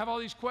 And you're going to have all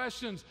these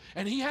questions.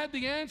 And He had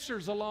the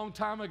answers a long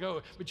time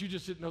ago, but you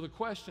just didn't know the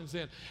questions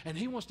then. And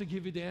He wants to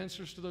give you the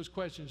answers to those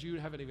questions you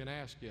haven't even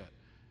asked yet.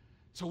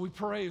 So we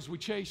pray as we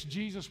chase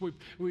Jesus,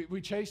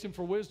 we chase Him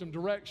for wisdom,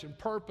 direction,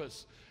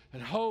 purpose,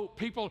 and hope.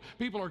 People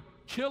are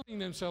killing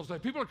themselves today.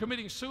 People are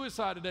committing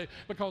suicide today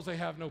because they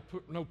have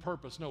no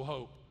purpose, no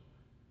hope.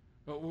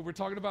 We were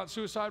talking about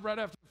suicide right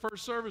after the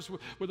first service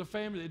with a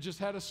family that just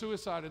had a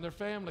suicide in their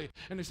family.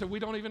 And they said, we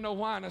don't even know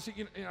why. And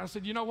I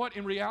said, you know what?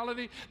 In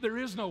reality, there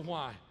is no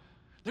why.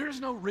 There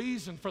is no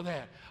reason for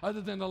that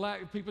other than the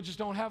lack of people just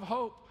don't have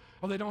hope.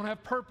 Or they don't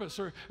have purpose,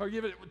 or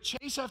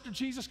chase after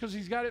Jesus because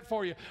He's got it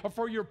for you, or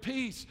for your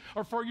peace,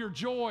 or for your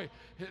joy.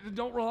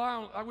 Don't rely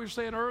on, like we were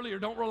saying earlier,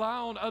 don't rely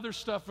on other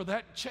stuff for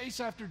that. Chase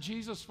after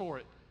Jesus for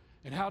it.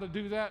 And how to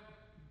do that?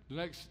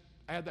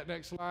 Add that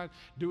next line,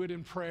 do it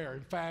in prayer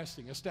and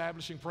fasting,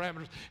 establishing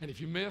parameters. And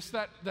if you missed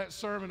that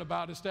sermon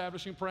about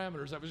establishing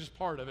parameters, that was just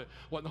part of it,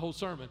 wasn't the whole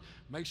sermon.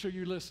 Make sure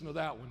you listen to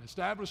that one.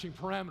 Establishing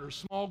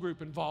parameters, small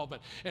group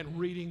involvement, and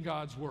reading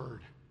God's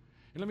Word.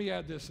 And let me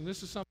add this, and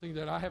this is something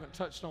that I haven't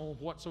touched on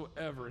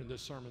whatsoever in this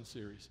sermon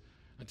series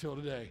until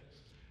today.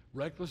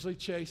 Recklessly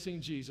chasing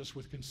Jesus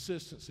with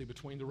consistency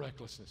between the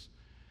recklessness.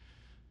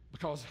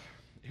 Because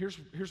here's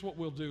what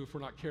we'll do if we're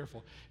not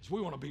careful, is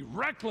we want to be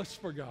reckless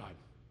for God.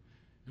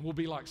 And we'll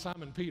be like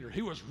Simon Peter.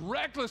 He was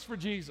reckless for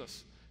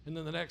Jesus. And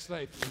then the next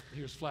day,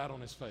 he was flat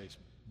on his face,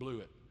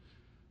 blew it,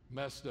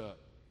 messed up.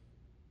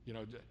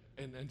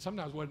 And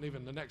sometimes it wasn't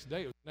even the next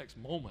day, it was the next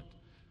moment.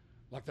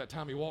 Like that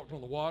time he walked on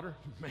the water.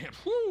 Man,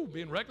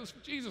 being reckless for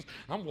Jesus.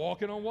 I'm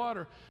walking on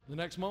water. The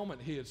next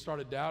moment, he had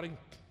started doubting,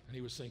 and he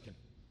was sinking.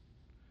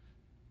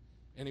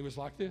 And he was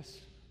like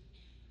this.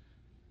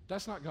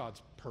 That's not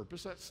God's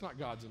purpose. That's not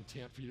God's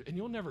intent for you. And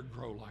you'll never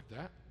grow like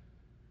that.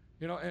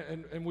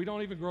 And we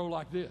don't even grow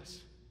like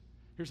this.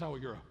 Here's how we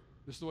grow.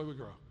 This is the way we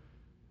grow.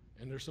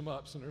 And there's some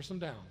ups and there's some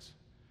downs.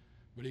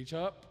 But each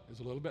up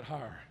is a little bit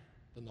higher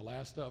than the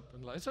last up.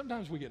 And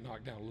sometimes we get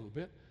knocked down a little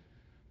bit.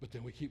 But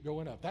then we keep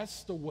going up.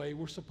 That's the way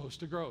we're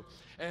supposed to grow.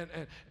 And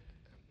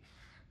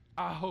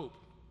I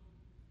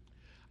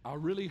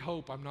really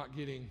hope I'm not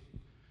getting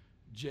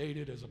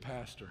jaded as a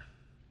pastor.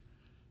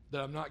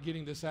 That I'm not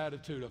getting this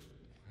attitude of,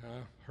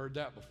 heard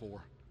that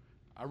before.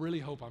 I really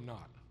hope I'm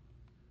not.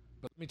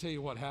 But let me tell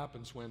you what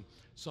happens when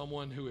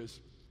someone who has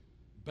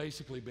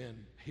basically been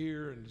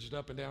here and just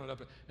up and down and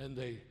up, and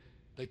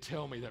they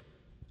tell me that,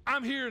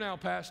 I'm here now,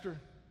 Pastor.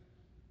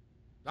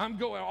 I'm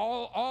going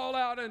all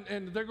out,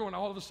 and they're going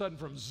all of a sudden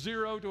from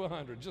 0 to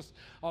 100. Just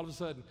all of a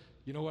sudden,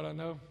 you know what I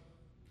know?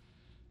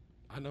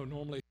 I know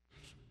normally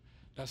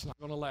that's not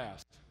going to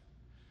last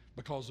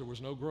because there was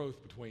no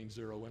growth between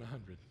 0 and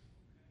 100.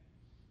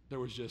 There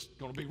was just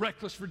going to be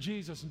reckless for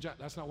Jesus, and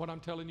that's not what I'm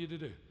telling you to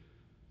do.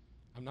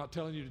 I'm not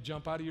telling you to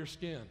jump out of your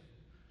skin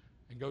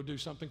and go do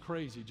something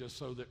crazy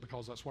just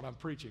because that's what I'm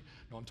preaching.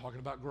 No, I'm talking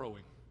about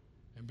growing.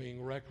 And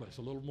being reckless,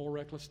 a little more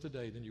reckless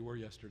today than you were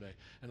yesterday,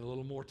 and a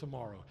little more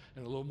tomorrow,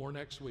 and a little more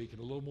next week, and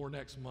a little more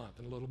next month,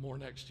 and a little more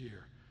next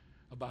year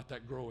about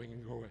that growing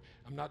and growing.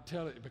 I'm not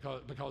telling you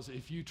because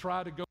if you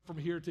try to go from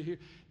here to here,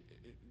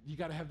 you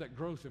got to have that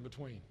growth in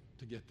between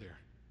to get there.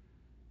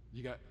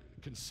 You got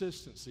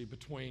consistency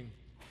between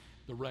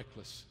the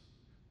reckless,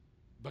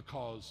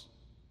 because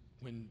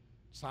when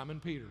Simon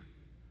Peter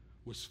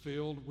was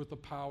filled with the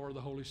power of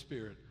the Holy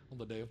Spirit on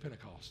the day of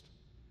Pentecost,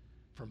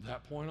 from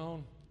that point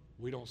on,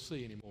 we don't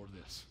see any more of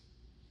this.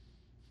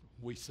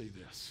 We see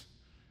this.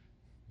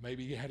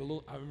 Maybe he had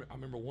I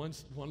remember one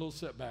little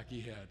setback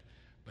he had,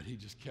 but he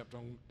just kept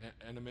on,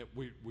 and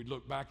we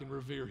look back and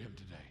revere him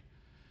today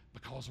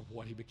because of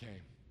what he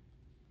became.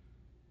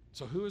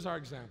 So who is our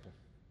example?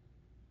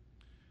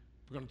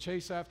 We're going to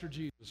chase after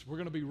Jesus. We're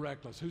going to be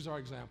reckless. Who's our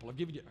example? I've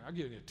given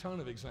you a ton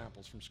of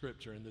examples from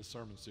Scripture in this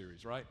sermon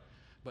series, right?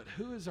 But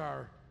who is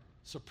our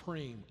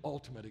supreme,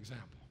 ultimate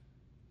example?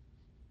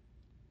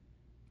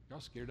 Y'all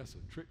scared? That's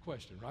a trick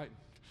question, right?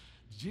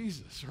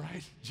 Jesus,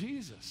 right?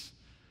 Jesus.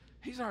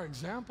 He's our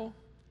example.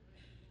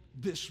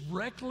 This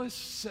reckless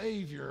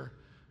Savior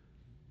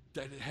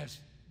that has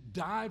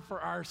died for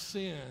our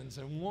sins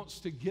and wants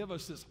to give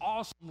us this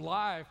awesome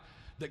life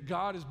that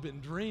God has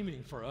been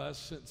dreaming for us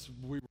since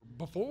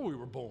before we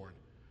were born.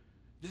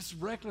 This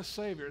reckless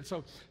Savior. And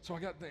so I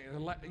got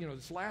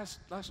this last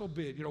little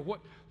bit.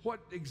 What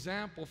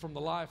example from the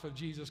life of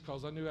Jesus?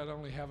 Because I knew I'd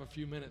only have a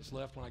few minutes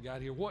left when I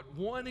got here. What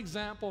one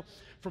example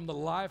from the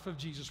life of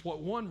Jesus?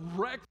 What one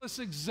reckless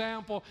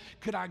example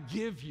could I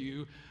give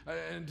you,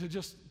 and to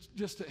just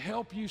to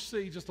help you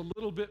see just a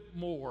little bit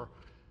more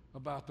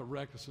about the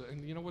reckless?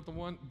 And you know what? The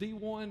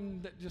one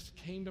that just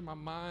came to my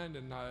mind,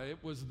 and it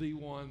was the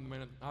one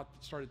when I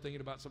started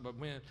thinking about something.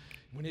 But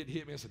when it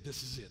hit me, I said,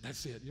 "This is it.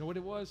 That's it." You know what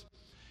it was?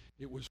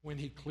 It was when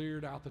he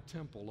cleared out the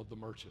temple of the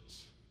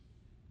merchants.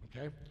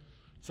 Okay?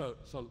 So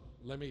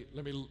let me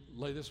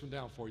lay this one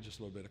down for you just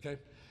a little bit, okay?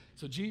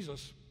 So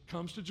Jesus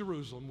comes to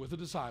Jerusalem with the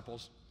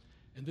disciples,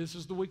 and this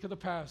is the week of the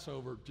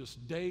Passover,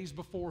 just days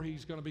before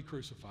he's going to be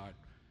crucified.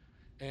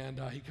 And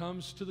he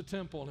comes to the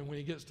temple, and when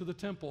he gets to the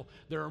temple,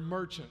 there are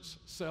merchants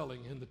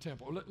selling in the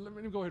temple. Let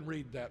me go ahead and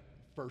read that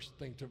first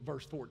thing to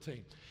verse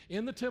 14.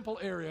 In the temple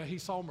area, he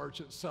saw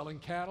merchants selling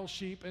cattle,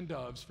 sheep, and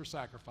doves for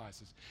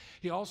sacrifices.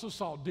 He also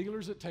saw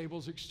dealers at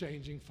tables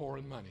exchanging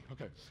foreign money.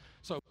 Okay,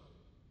 so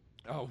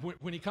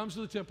when he comes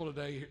to the temple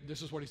today,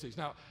 this is what he sees.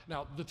 Now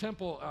the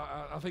temple,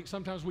 I think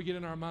sometimes we get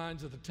in our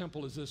minds that the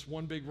temple is this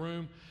one big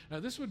room. Now,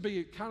 this would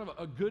be kind of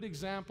a good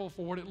example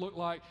for what it looked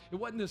like. It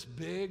wasn't this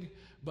big,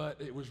 but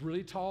it was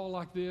really tall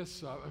like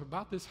this,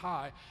 about this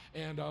high,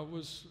 and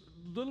was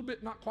a little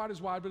bit, not quite as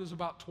wide, but it was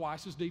about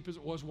twice as deep as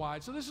it was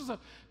wide. So this is a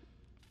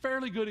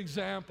fairly good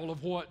example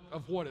of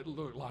what it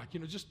looked like.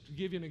 Just to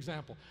give you an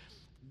example.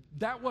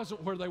 That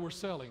wasn't where they were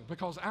selling,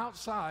 because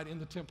outside in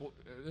the temple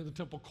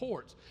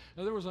courts,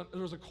 now there was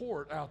a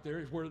court out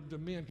there where the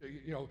men,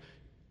 you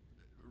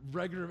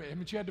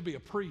had to be a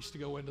priest to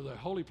go into the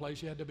holy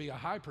place. You had to be a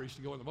high priest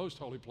to go in the most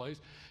holy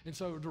place. And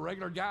so the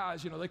regular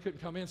guys, they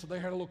couldn't come in, so they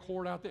had a little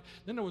court out there.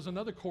 Then there was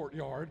another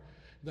courtyard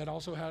that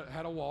also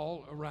had a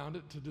wall around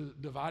it to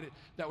divide it.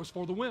 That was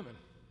for the women,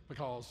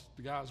 because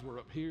the guys were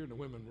up here and the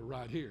women were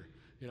right here.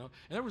 And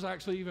there was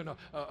actually even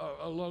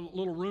a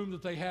little room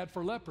that they had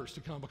for lepers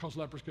to come, because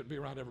lepers couldn't be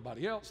around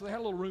everybody else. So they had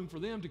a little room for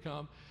them to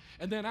come.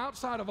 And then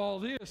outside of all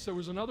this, there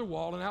was another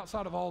wall, and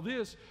outside of all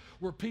this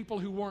were people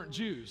who weren't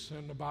Jews.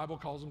 And the Bible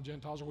calls them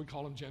Gentiles, or we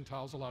call them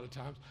Gentiles a lot of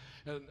times.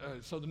 And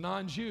so the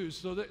non-Jews,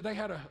 so they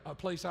had a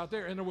place out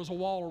there, and there was a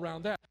wall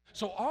around that.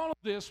 So all of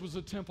this was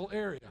the temple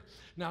area.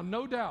 Now,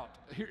 no doubt,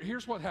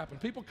 here's what happened.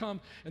 People come,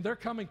 and they're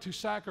coming to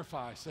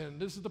sacrifice. And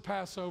this is the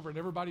Passover, and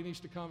everybody needs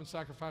to come and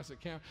sacrifice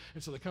at camp.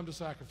 And so they come to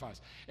sacrifice.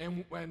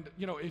 And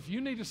if you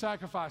need to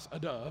sacrifice a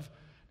dove,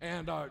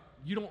 and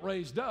you don't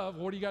raise dove,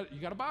 what do you got? You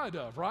got to buy a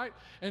dove, right?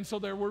 And so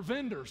there were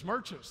vendors,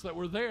 merchants that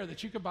were there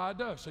that you could buy a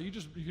dove. So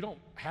you don't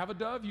have a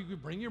dove, you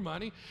could bring your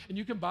money, and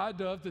you can buy a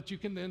dove that you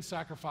can then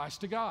sacrifice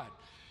to God.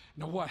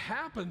 Now, what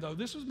happened, though,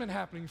 this has been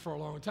happening for a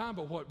long time,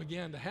 but what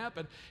began to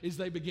happen is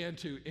they began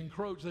to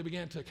encroach. They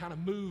began to kind of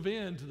move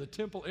into the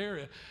temple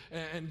area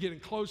and getting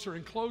closer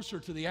and closer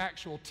to the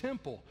actual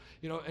temple.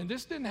 And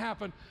this didn't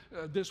happen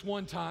this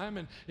one time,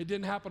 and it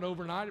didn't happen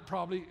overnight. It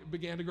probably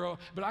began to grow.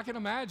 But I can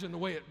imagine the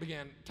way it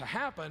began to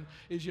happen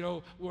is,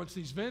 once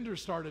these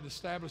vendors started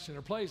establishing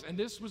their place, and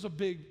this was a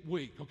big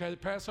week, okay? The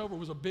Passover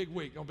was a big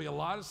week. There'll be a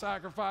lot of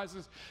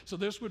sacrifices. So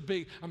this would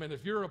be,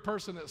 if you're a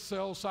person that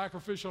sells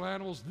sacrificial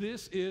animals,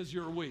 this is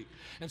your week.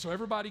 And so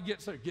everybody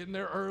getting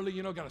there early,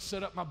 got to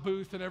set up my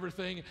booth and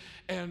everything.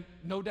 And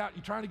no doubt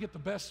you're trying to get the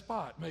best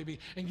spot maybe,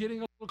 and getting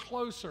a little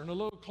closer and a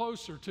little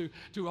closer to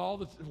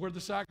where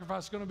the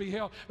sacrifice is going to be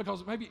held.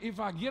 Because maybe if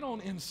I get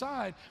on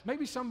inside,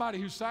 maybe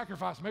somebody who's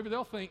sacrificed, maybe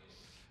they'll think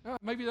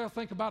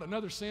about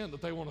another sin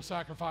that they want to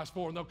sacrifice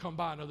for, and they'll come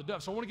by another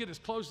dove. So I want to get as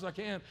close as I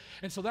can.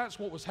 And so that's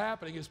what was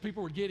happening, is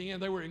people were getting in.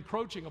 They were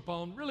encroaching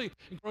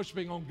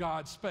on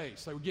God's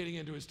space. They were getting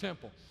into his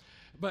temple.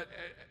 But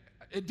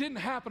it didn't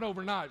happen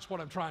overnight, is what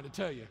I'm trying to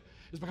tell you.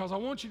 It's because I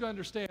want you to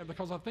understand,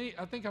 because I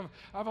think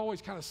I've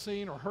always kind of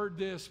seen or heard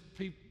this,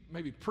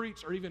 maybe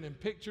preached or even in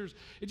pictures.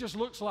 It just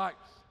looks like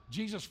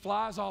Jesus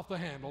flies off the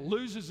handle,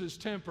 loses his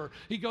temper,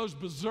 he goes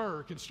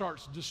berserk and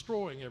starts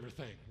destroying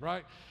everything,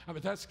 right?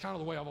 That's kind of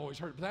the way I've always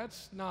heard it, but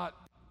that's not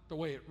the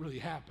way it really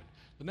happened.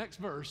 The next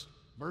verse,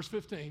 verse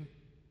 15,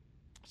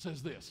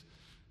 says this: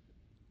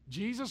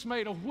 Jesus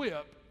made a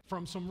whip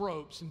from some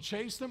ropes and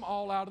chased them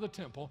all out of the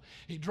temple.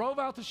 He drove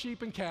out the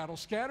sheep and cattle,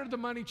 scattered the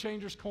money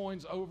changers'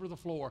 coins over the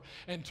floor,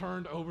 and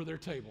turned over their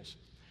tables.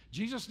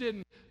 Jesus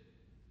didn't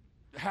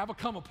have a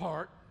come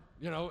apart,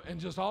 and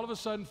just all of a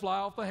sudden fly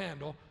off the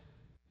handle.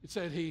 It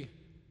said he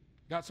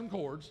got some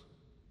cords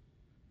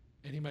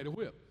and he made a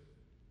whip.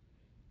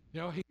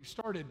 He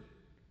started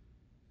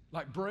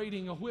like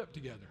braiding a whip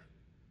together.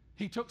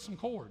 He took some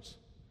cords.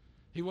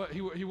 He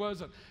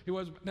wasn't.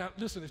 Now,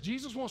 listen, if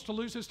Jesus wants to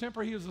lose his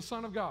temper, he is the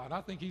Son of God.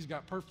 I think he's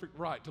got perfect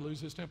right to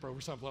lose his temper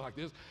over something like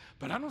this,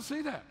 but I don't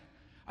see that.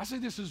 I see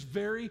this is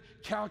very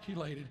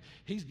calculated.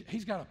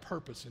 He's got a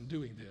purpose in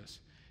doing this.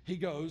 he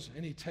goes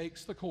and he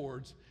takes the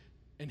cords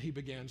and he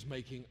begins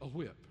making a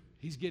whip.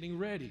 He's getting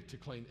ready to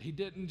clean. He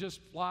didn't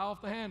just fly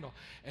off the handle.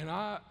 And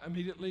I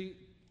immediately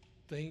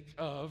think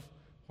of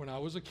when I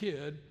was a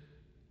kid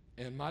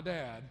and my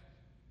dad,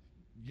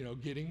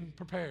 getting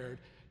prepared.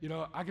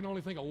 I can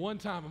only think of one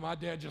time when my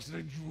dad just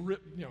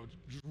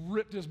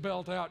ripped his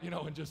belt out,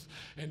 and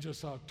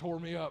just tore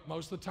me up.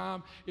 Most of the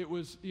time, it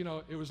was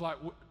like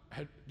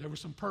there was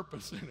some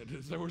purpose in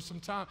it. There was some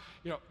time.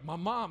 My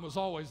mom was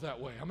always that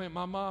way. I mean,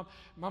 my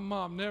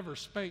mom never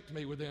spanked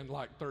me within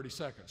like 30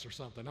 seconds or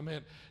something. I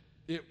mean,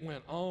 it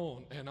went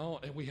on, and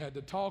we had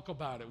to talk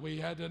about it. We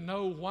had to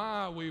know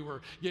why we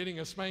were getting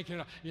a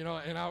spanking, and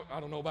I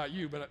don't know about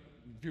you, but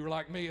if you were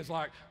like me, it's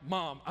like,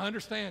 Mom, I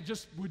understand,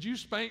 just would you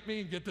spank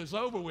me and get this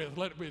over with,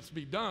 let it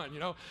be done,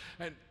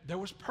 And there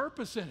was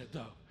purpose in it,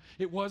 though.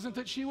 It wasn't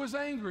that she was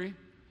angry.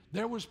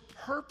 There was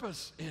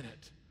purpose in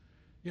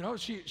it.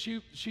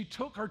 She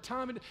took her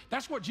time, and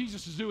that's what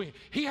Jesus is doing.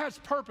 He has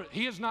purpose.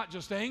 He is not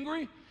just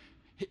angry.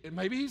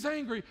 Maybe he's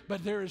angry,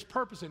 but there is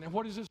purpose in it. And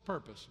what is his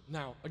purpose?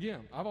 Now,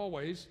 again, I've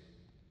always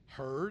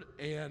heard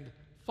and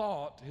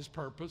thought his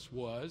purpose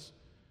was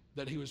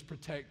that he was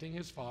protecting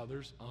his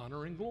Father's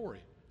honor and glory,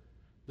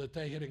 that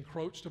they had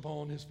encroached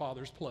upon his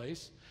Father's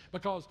place.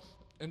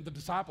 And the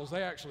disciples,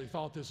 they actually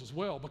thought this as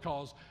well,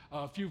 because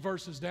a few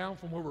verses down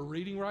from where we're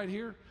reading right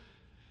here,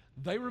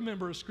 they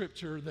remember a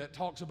scripture that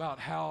talks about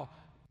how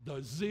the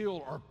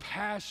zeal or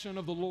passion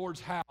of the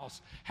Lord's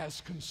house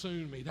has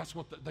consumed me. That's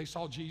what they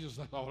saw Jesus.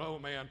 They thought, oh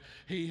man,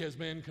 he has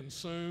been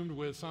consumed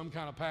with some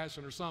kind of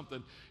passion or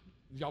something.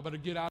 Y'all better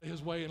get out of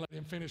his way and let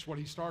him finish what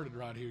he started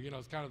right here.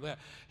 It's kind of that.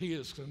 He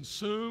is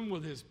consumed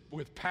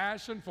with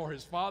passion for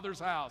his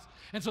Father's house.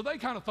 And so they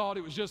kind of thought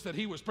it was just that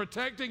he was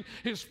protecting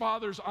his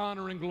Father's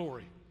honor and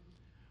glory.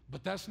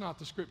 But that's not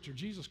the scripture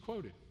Jesus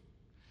quoted.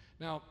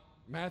 Now,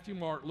 Matthew,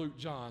 Mark, Luke,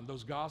 John,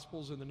 those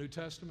Gospels in the New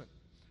Testament,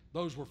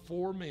 those were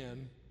 4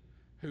 men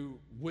who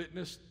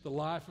witnessed the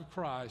life of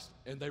Christ,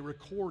 and they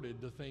recorded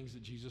the things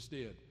that Jesus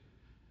did.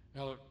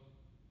 Now,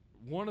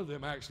 one of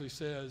them actually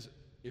says,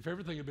 if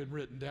everything had been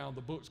written down,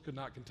 the books could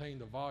not contain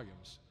the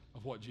volumes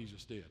of what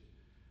Jesus did.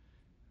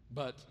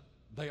 But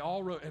they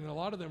all wrote, and a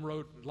lot of them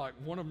wrote, like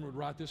one of them would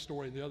write this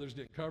story and the others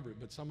didn't cover it,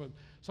 but some of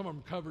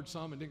them covered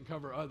some and didn't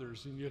cover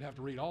others, and you'd have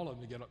to read all of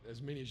them to get as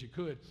many as you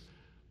could.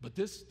 But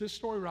this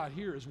story right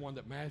here is one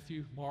that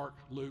Matthew, Mark,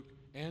 Luke,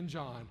 and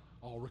John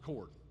all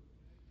record.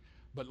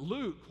 But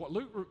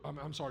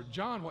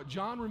John, what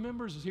John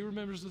remembers is he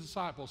remembers the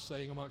disciples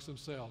saying amongst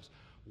themselves,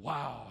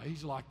 wow,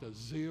 he's like the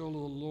zeal of the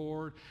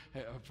Lord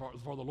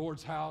for the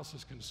Lord's house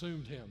has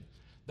consumed him.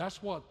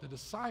 That's what the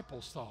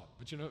disciples thought.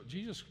 But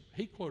Jesus,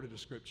 he quoted a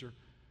scripture,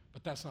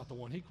 but that's not the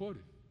one he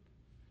quoted.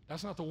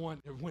 That's not the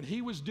one. When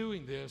he was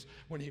doing this,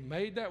 when he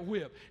made that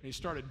whip and he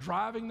started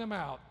driving them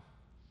out,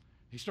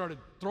 he started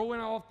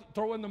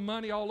throwing the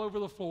money all over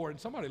the floor, and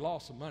somebody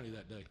lost some money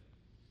that day.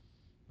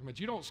 I mean,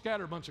 you don't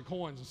scatter a bunch of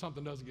coins and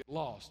something doesn't get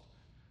lost.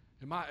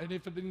 And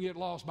if it didn't get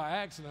lost by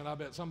accident, I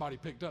bet somebody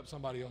picked up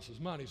somebody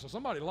else's money. So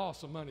somebody lost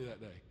some money that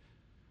day.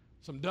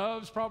 Some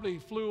doves probably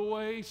flew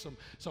away.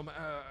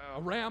 A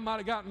ram might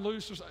have gotten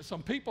loose. Or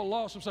some people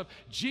lost some stuff.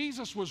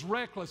 Jesus was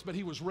reckless, but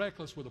he was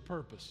reckless with a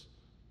purpose.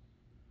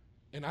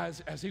 And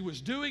as he was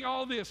doing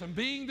all this and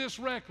being this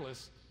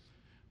reckless,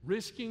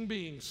 risking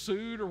being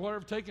sued or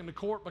whatever, taken to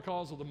court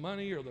because of the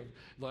money or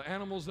the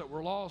animals that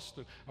were lost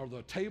or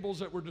the tables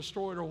that were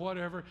destroyed or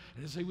whatever.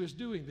 And as he was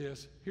doing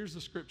this, here's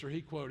the scripture he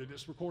quoted.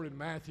 It's recorded in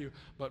Matthew,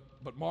 but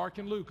Mark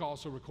and Luke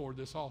also record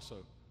this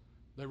also.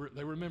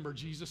 They remember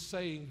Jesus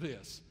saying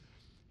this,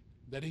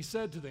 that he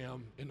said to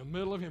them in the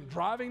middle of him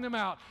driving them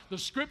out, the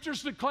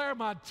scriptures declare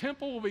my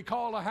temple will be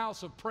called a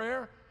house of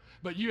prayer,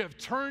 but you have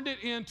turned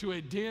it into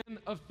a den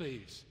of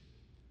thieves.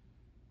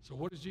 So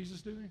what is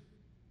Jesus doing?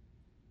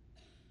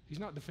 He's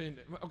not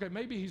defending, okay,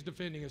 maybe he's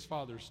defending his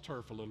Father's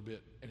turf a little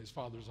bit and his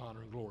Father's honor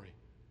and glory.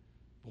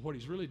 But what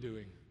he's really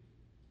doing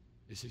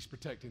is he's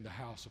protecting the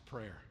house of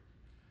prayer.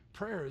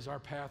 Prayer is our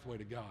pathway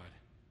to God.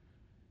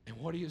 And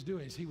what he is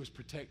doing is he was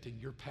protecting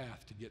your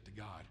path to get to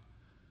God.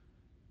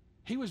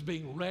 He was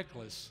being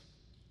reckless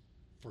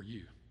for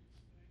you.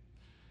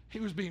 He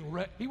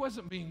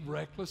wasn't being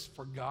reckless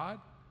for God.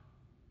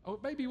 Oh,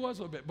 maybe he was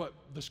a little bit, but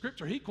the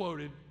scripture he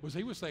quoted was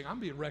he was saying, I'm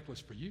being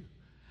reckless for you.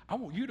 I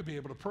want you to be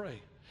able to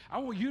pray. I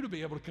want you to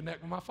be able to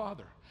connect with my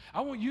Father.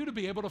 I want you to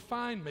be able to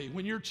find me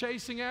when you're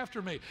chasing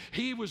after me.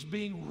 He was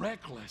being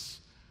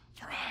reckless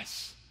for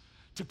us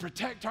to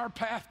protect our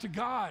path to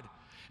God.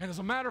 And as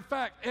a matter of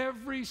fact,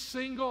 every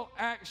single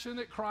action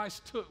that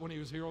Christ took when he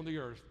was here on the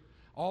earth,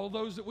 all of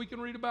those that we can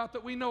read about,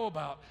 that we know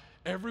about,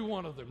 every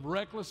one of them,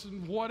 reckless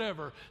and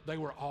whatever, they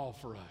were all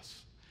for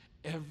us.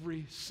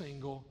 Every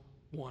single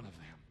one of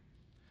them.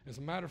 As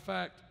a matter of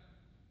fact,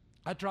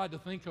 I tried to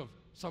think of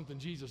something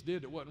Jesus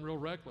did that wasn't real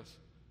reckless.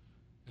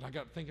 And I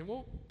got thinking,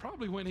 well,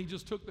 probably when he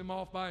just took them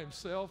off by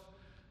himself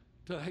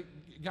to, hey,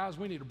 guys,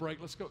 we need a break.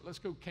 Let's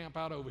go camp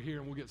out over here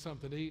and we'll get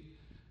something to eat.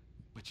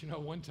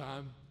 But one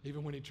time,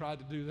 even when he tried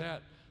to do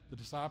that, the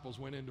disciples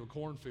went into a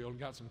cornfield and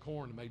got some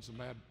corn and made some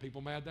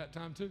people mad that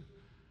time too.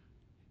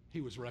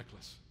 He was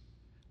reckless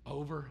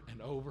over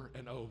and over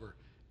and over,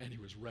 and he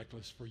was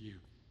reckless for you.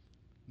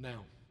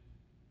 Now,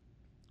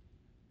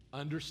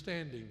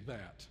 understanding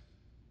that,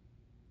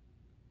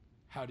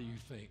 how do you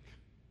think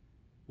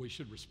we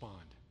should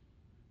respond?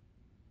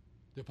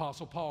 The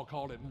Apostle Paul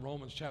called it in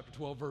Romans chapter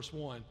 12, verse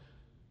 1,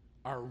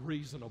 our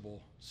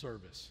reasonable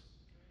service.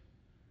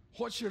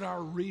 What should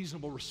our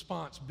reasonable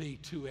response be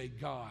to a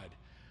God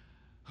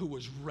who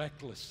was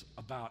reckless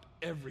about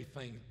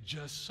everything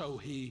just so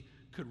he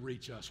could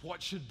reach us?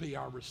 What should be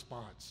our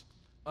response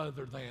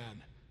other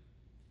than,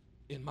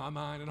 in my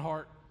mind and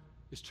heart,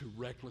 is to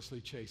recklessly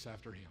chase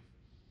after him?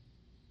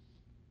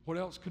 What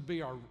else could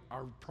be our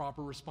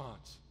proper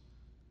response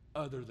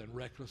other than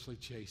recklessly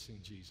chasing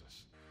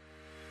Jesus?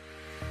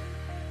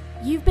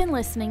 You've been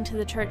listening to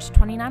the Church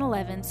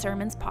 2911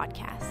 Sermons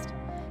podcast.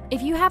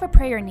 If you have a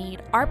prayer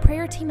need, our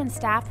prayer team and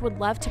staff would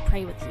love to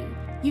pray with you.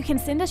 You can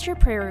send us your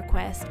prayer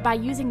request by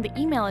using the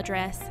email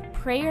address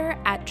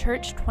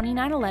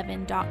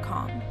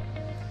prayer@church2911.com.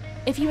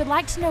 If you would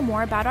like to know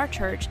more about our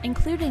church,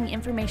 including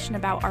information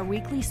about our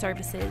weekly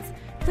services,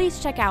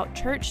 please check out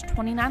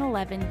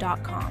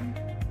church2911.com.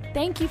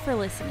 Thank you for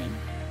listening.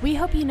 We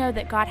hope you know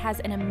that God has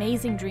an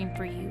amazing dream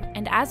for you,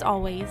 and as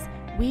always,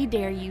 we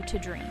dare you to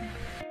dream.